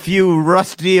around a few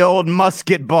rusty old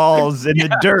musket balls in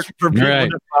the dirt for people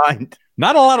to find.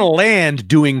 Not a lot of land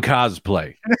doing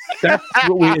cosplay. That's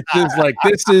what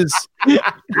this is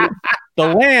the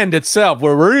land itself.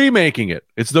 We're remaking it.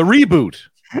 It's the reboot.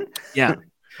 Yeah.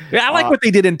 I like what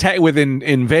they did in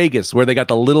Vegas, where they got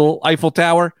the little Eiffel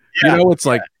Tower. Yeah. It's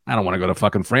I don't want to go to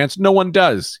fucking France. No one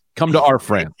does. Come to our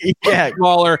France. Yeah.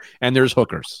 Smaller, and there's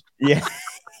hookers. Yeah.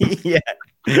 Yeah.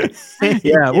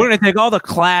 We're going to take all the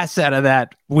class out of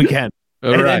that weekend.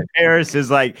 And then Paris is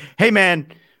hey man,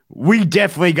 we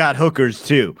definitely got hookers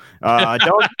too.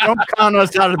 Don't count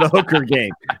us out of the hooker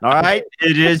game. All right,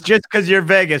 it is just because you're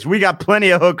Vegas. We got plenty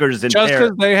of hookers in Just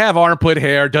because they have armpit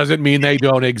hair doesn't mean they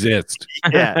don't exist.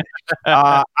 Yeah,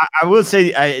 I will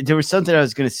say there was something I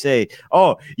was going to say.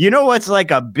 Oh, you know what's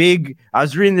like a big? I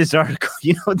was reading this article.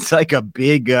 You know, it's like a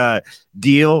big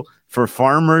deal for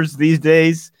farmers these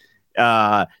days.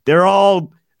 They're all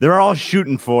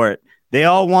shooting for it. They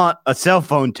all want a cell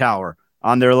phone tower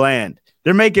on their land.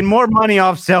 They're making more money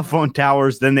off cell phone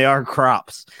towers than they are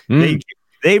crops.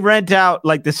 They rent out,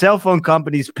 like the cell phone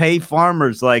companies pay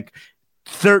farmers like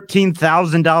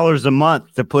 $13,000 a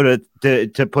month to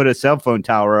put a cell phone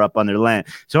tower up on their land.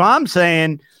 So I'm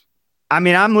saying, I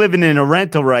mean, I'm living in a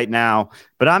rental right now,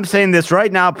 but I'm saying this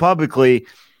right now publicly.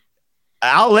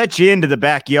 I'll let you into the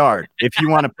backyard if you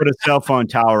want to put a cell phone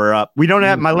tower up. We don't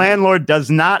have, my landlord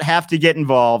does not have to get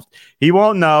involved. He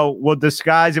won't know. We'll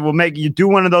disguise it. We'll make you do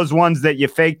one of those ones that you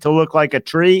fake to look like a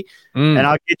tree, and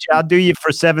I'll do you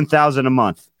for $7,000 a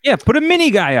month. Yeah, put a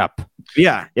mini guy up.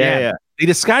 Yeah. They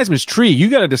disguise him as tree. You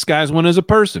got to disguise one as a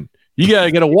person. You got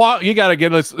to get You got to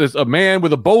get a man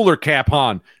with a bowler cap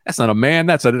on. That's not a man.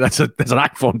 That's an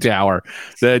iPhone tower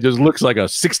that just looks like a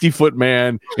 60-foot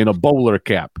man in a bowler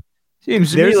cap.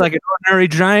 Seems to me like an ordinary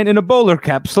giant in a bowler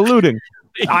cap saluting.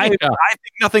 I think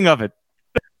nothing of it.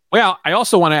 Well, I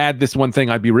also want to add this one thing.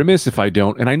 I'd be remiss if I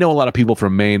don't. And I know a lot of people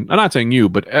from Maine. I'm not saying you,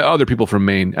 but other people from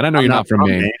Maine. And I know you're not from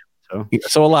Maine.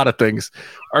 So a lot of things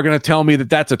are going to tell me that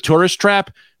that's a tourist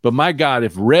trap. But my God,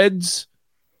 if Red's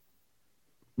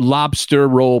lobster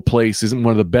roll place isn't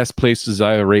one of the best places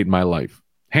I ever ate in my life,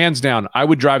 hands down, I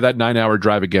would drive that 9-hour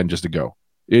drive again just to go.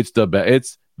 It's the best.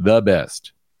 It's the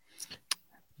best.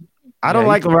 I don't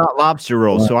like lobster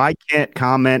rolls, so I can't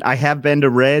comment. I have been to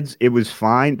Red's. It was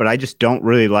fine, but I just don't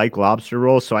really like lobster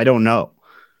rolls, so I don't know.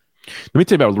 Let me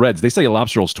tell you about Red's. They sell you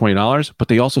lobster rolls $20, but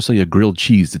they also sell you grilled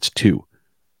cheese that's $2,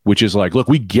 which is like, look,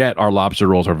 we get our lobster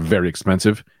rolls are very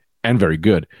expensive and very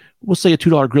good. We'll say a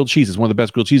 $2 grilled cheese is one of the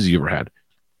best grilled cheeses you ever had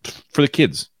for the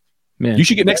kids. Man, you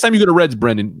should get, next time you go to Red's,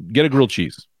 Brendan, get a grilled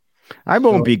cheese. I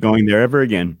won't be going there ever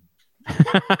again.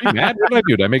 Are you mad? What did I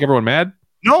do? Did I make everyone mad?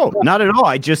 No, not at all.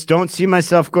 I just don't see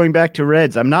myself going back to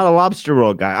Red's. I'm not a lobster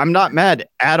roll guy. I'm not mad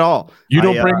at all. You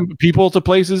don't bring people to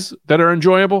places that are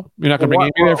enjoyable? You're not going to bring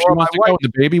Amy there if she wants to go with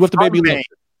the baby? What the baby loves?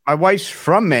 My wife's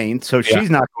from Maine, so she's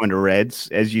not going to Red's.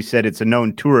 As you said, it's a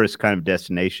known tourist kind of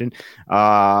destination.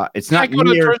 It's not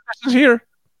near here.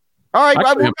 All right,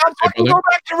 we'll go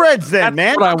back to Red's then,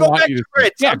 man. What I go want back you to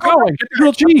Red's. Yeah, go and get the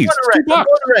grilled cheese.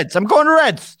 I'm going to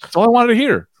Red's. That's all I wanted to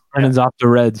hear. Brendan's off the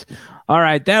Reds. All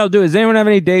right, that'll do it. Does anyone have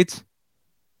any dates?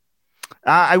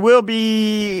 I will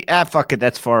be. Fuck it.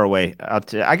 That's far away.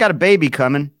 I got a baby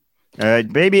coming.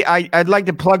 Baby, I'd like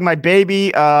to plug my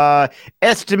baby.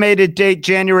 Estimated date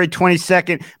January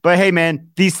 22nd. But hey, man,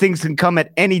 these things can come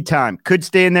at any time. Could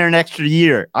stay in there an extra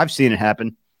year. I've seen it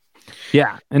happen.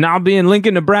 Yeah, and I'll be in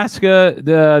Lincoln, Nebraska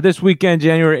this weekend,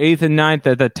 January 8th and 9th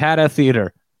at the Tada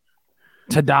Theater.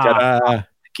 Ta-da. I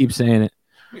keep saying it.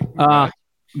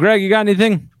 Greg, you got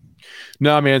anything?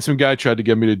 No, man. Some guy tried to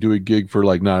get me to do a gig for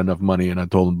like not enough money, and I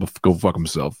told him to go fuck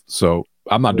himself. So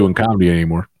I'm not doing comedy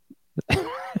anymore. All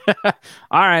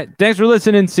right. Thanks for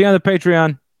listening. See you on the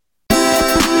Patreon.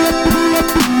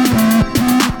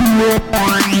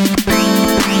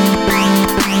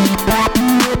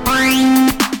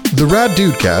 The Rad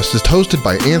Dudecast is hosted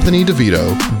by Anthony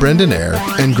DeVito, Brendan Eyre,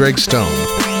 and Greg Stone.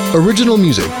 Original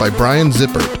music by Brian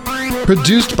Zippert.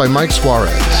 Produced by Mike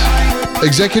Suarez.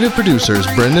 Executive producers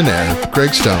Brendan Eyre,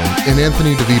 Greg Stone, and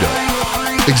Anthony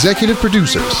DeVito. Executive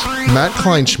producers Matt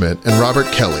Kleinschmidt and Robert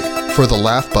Kelly for the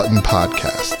Laugh Button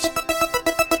Podcasts.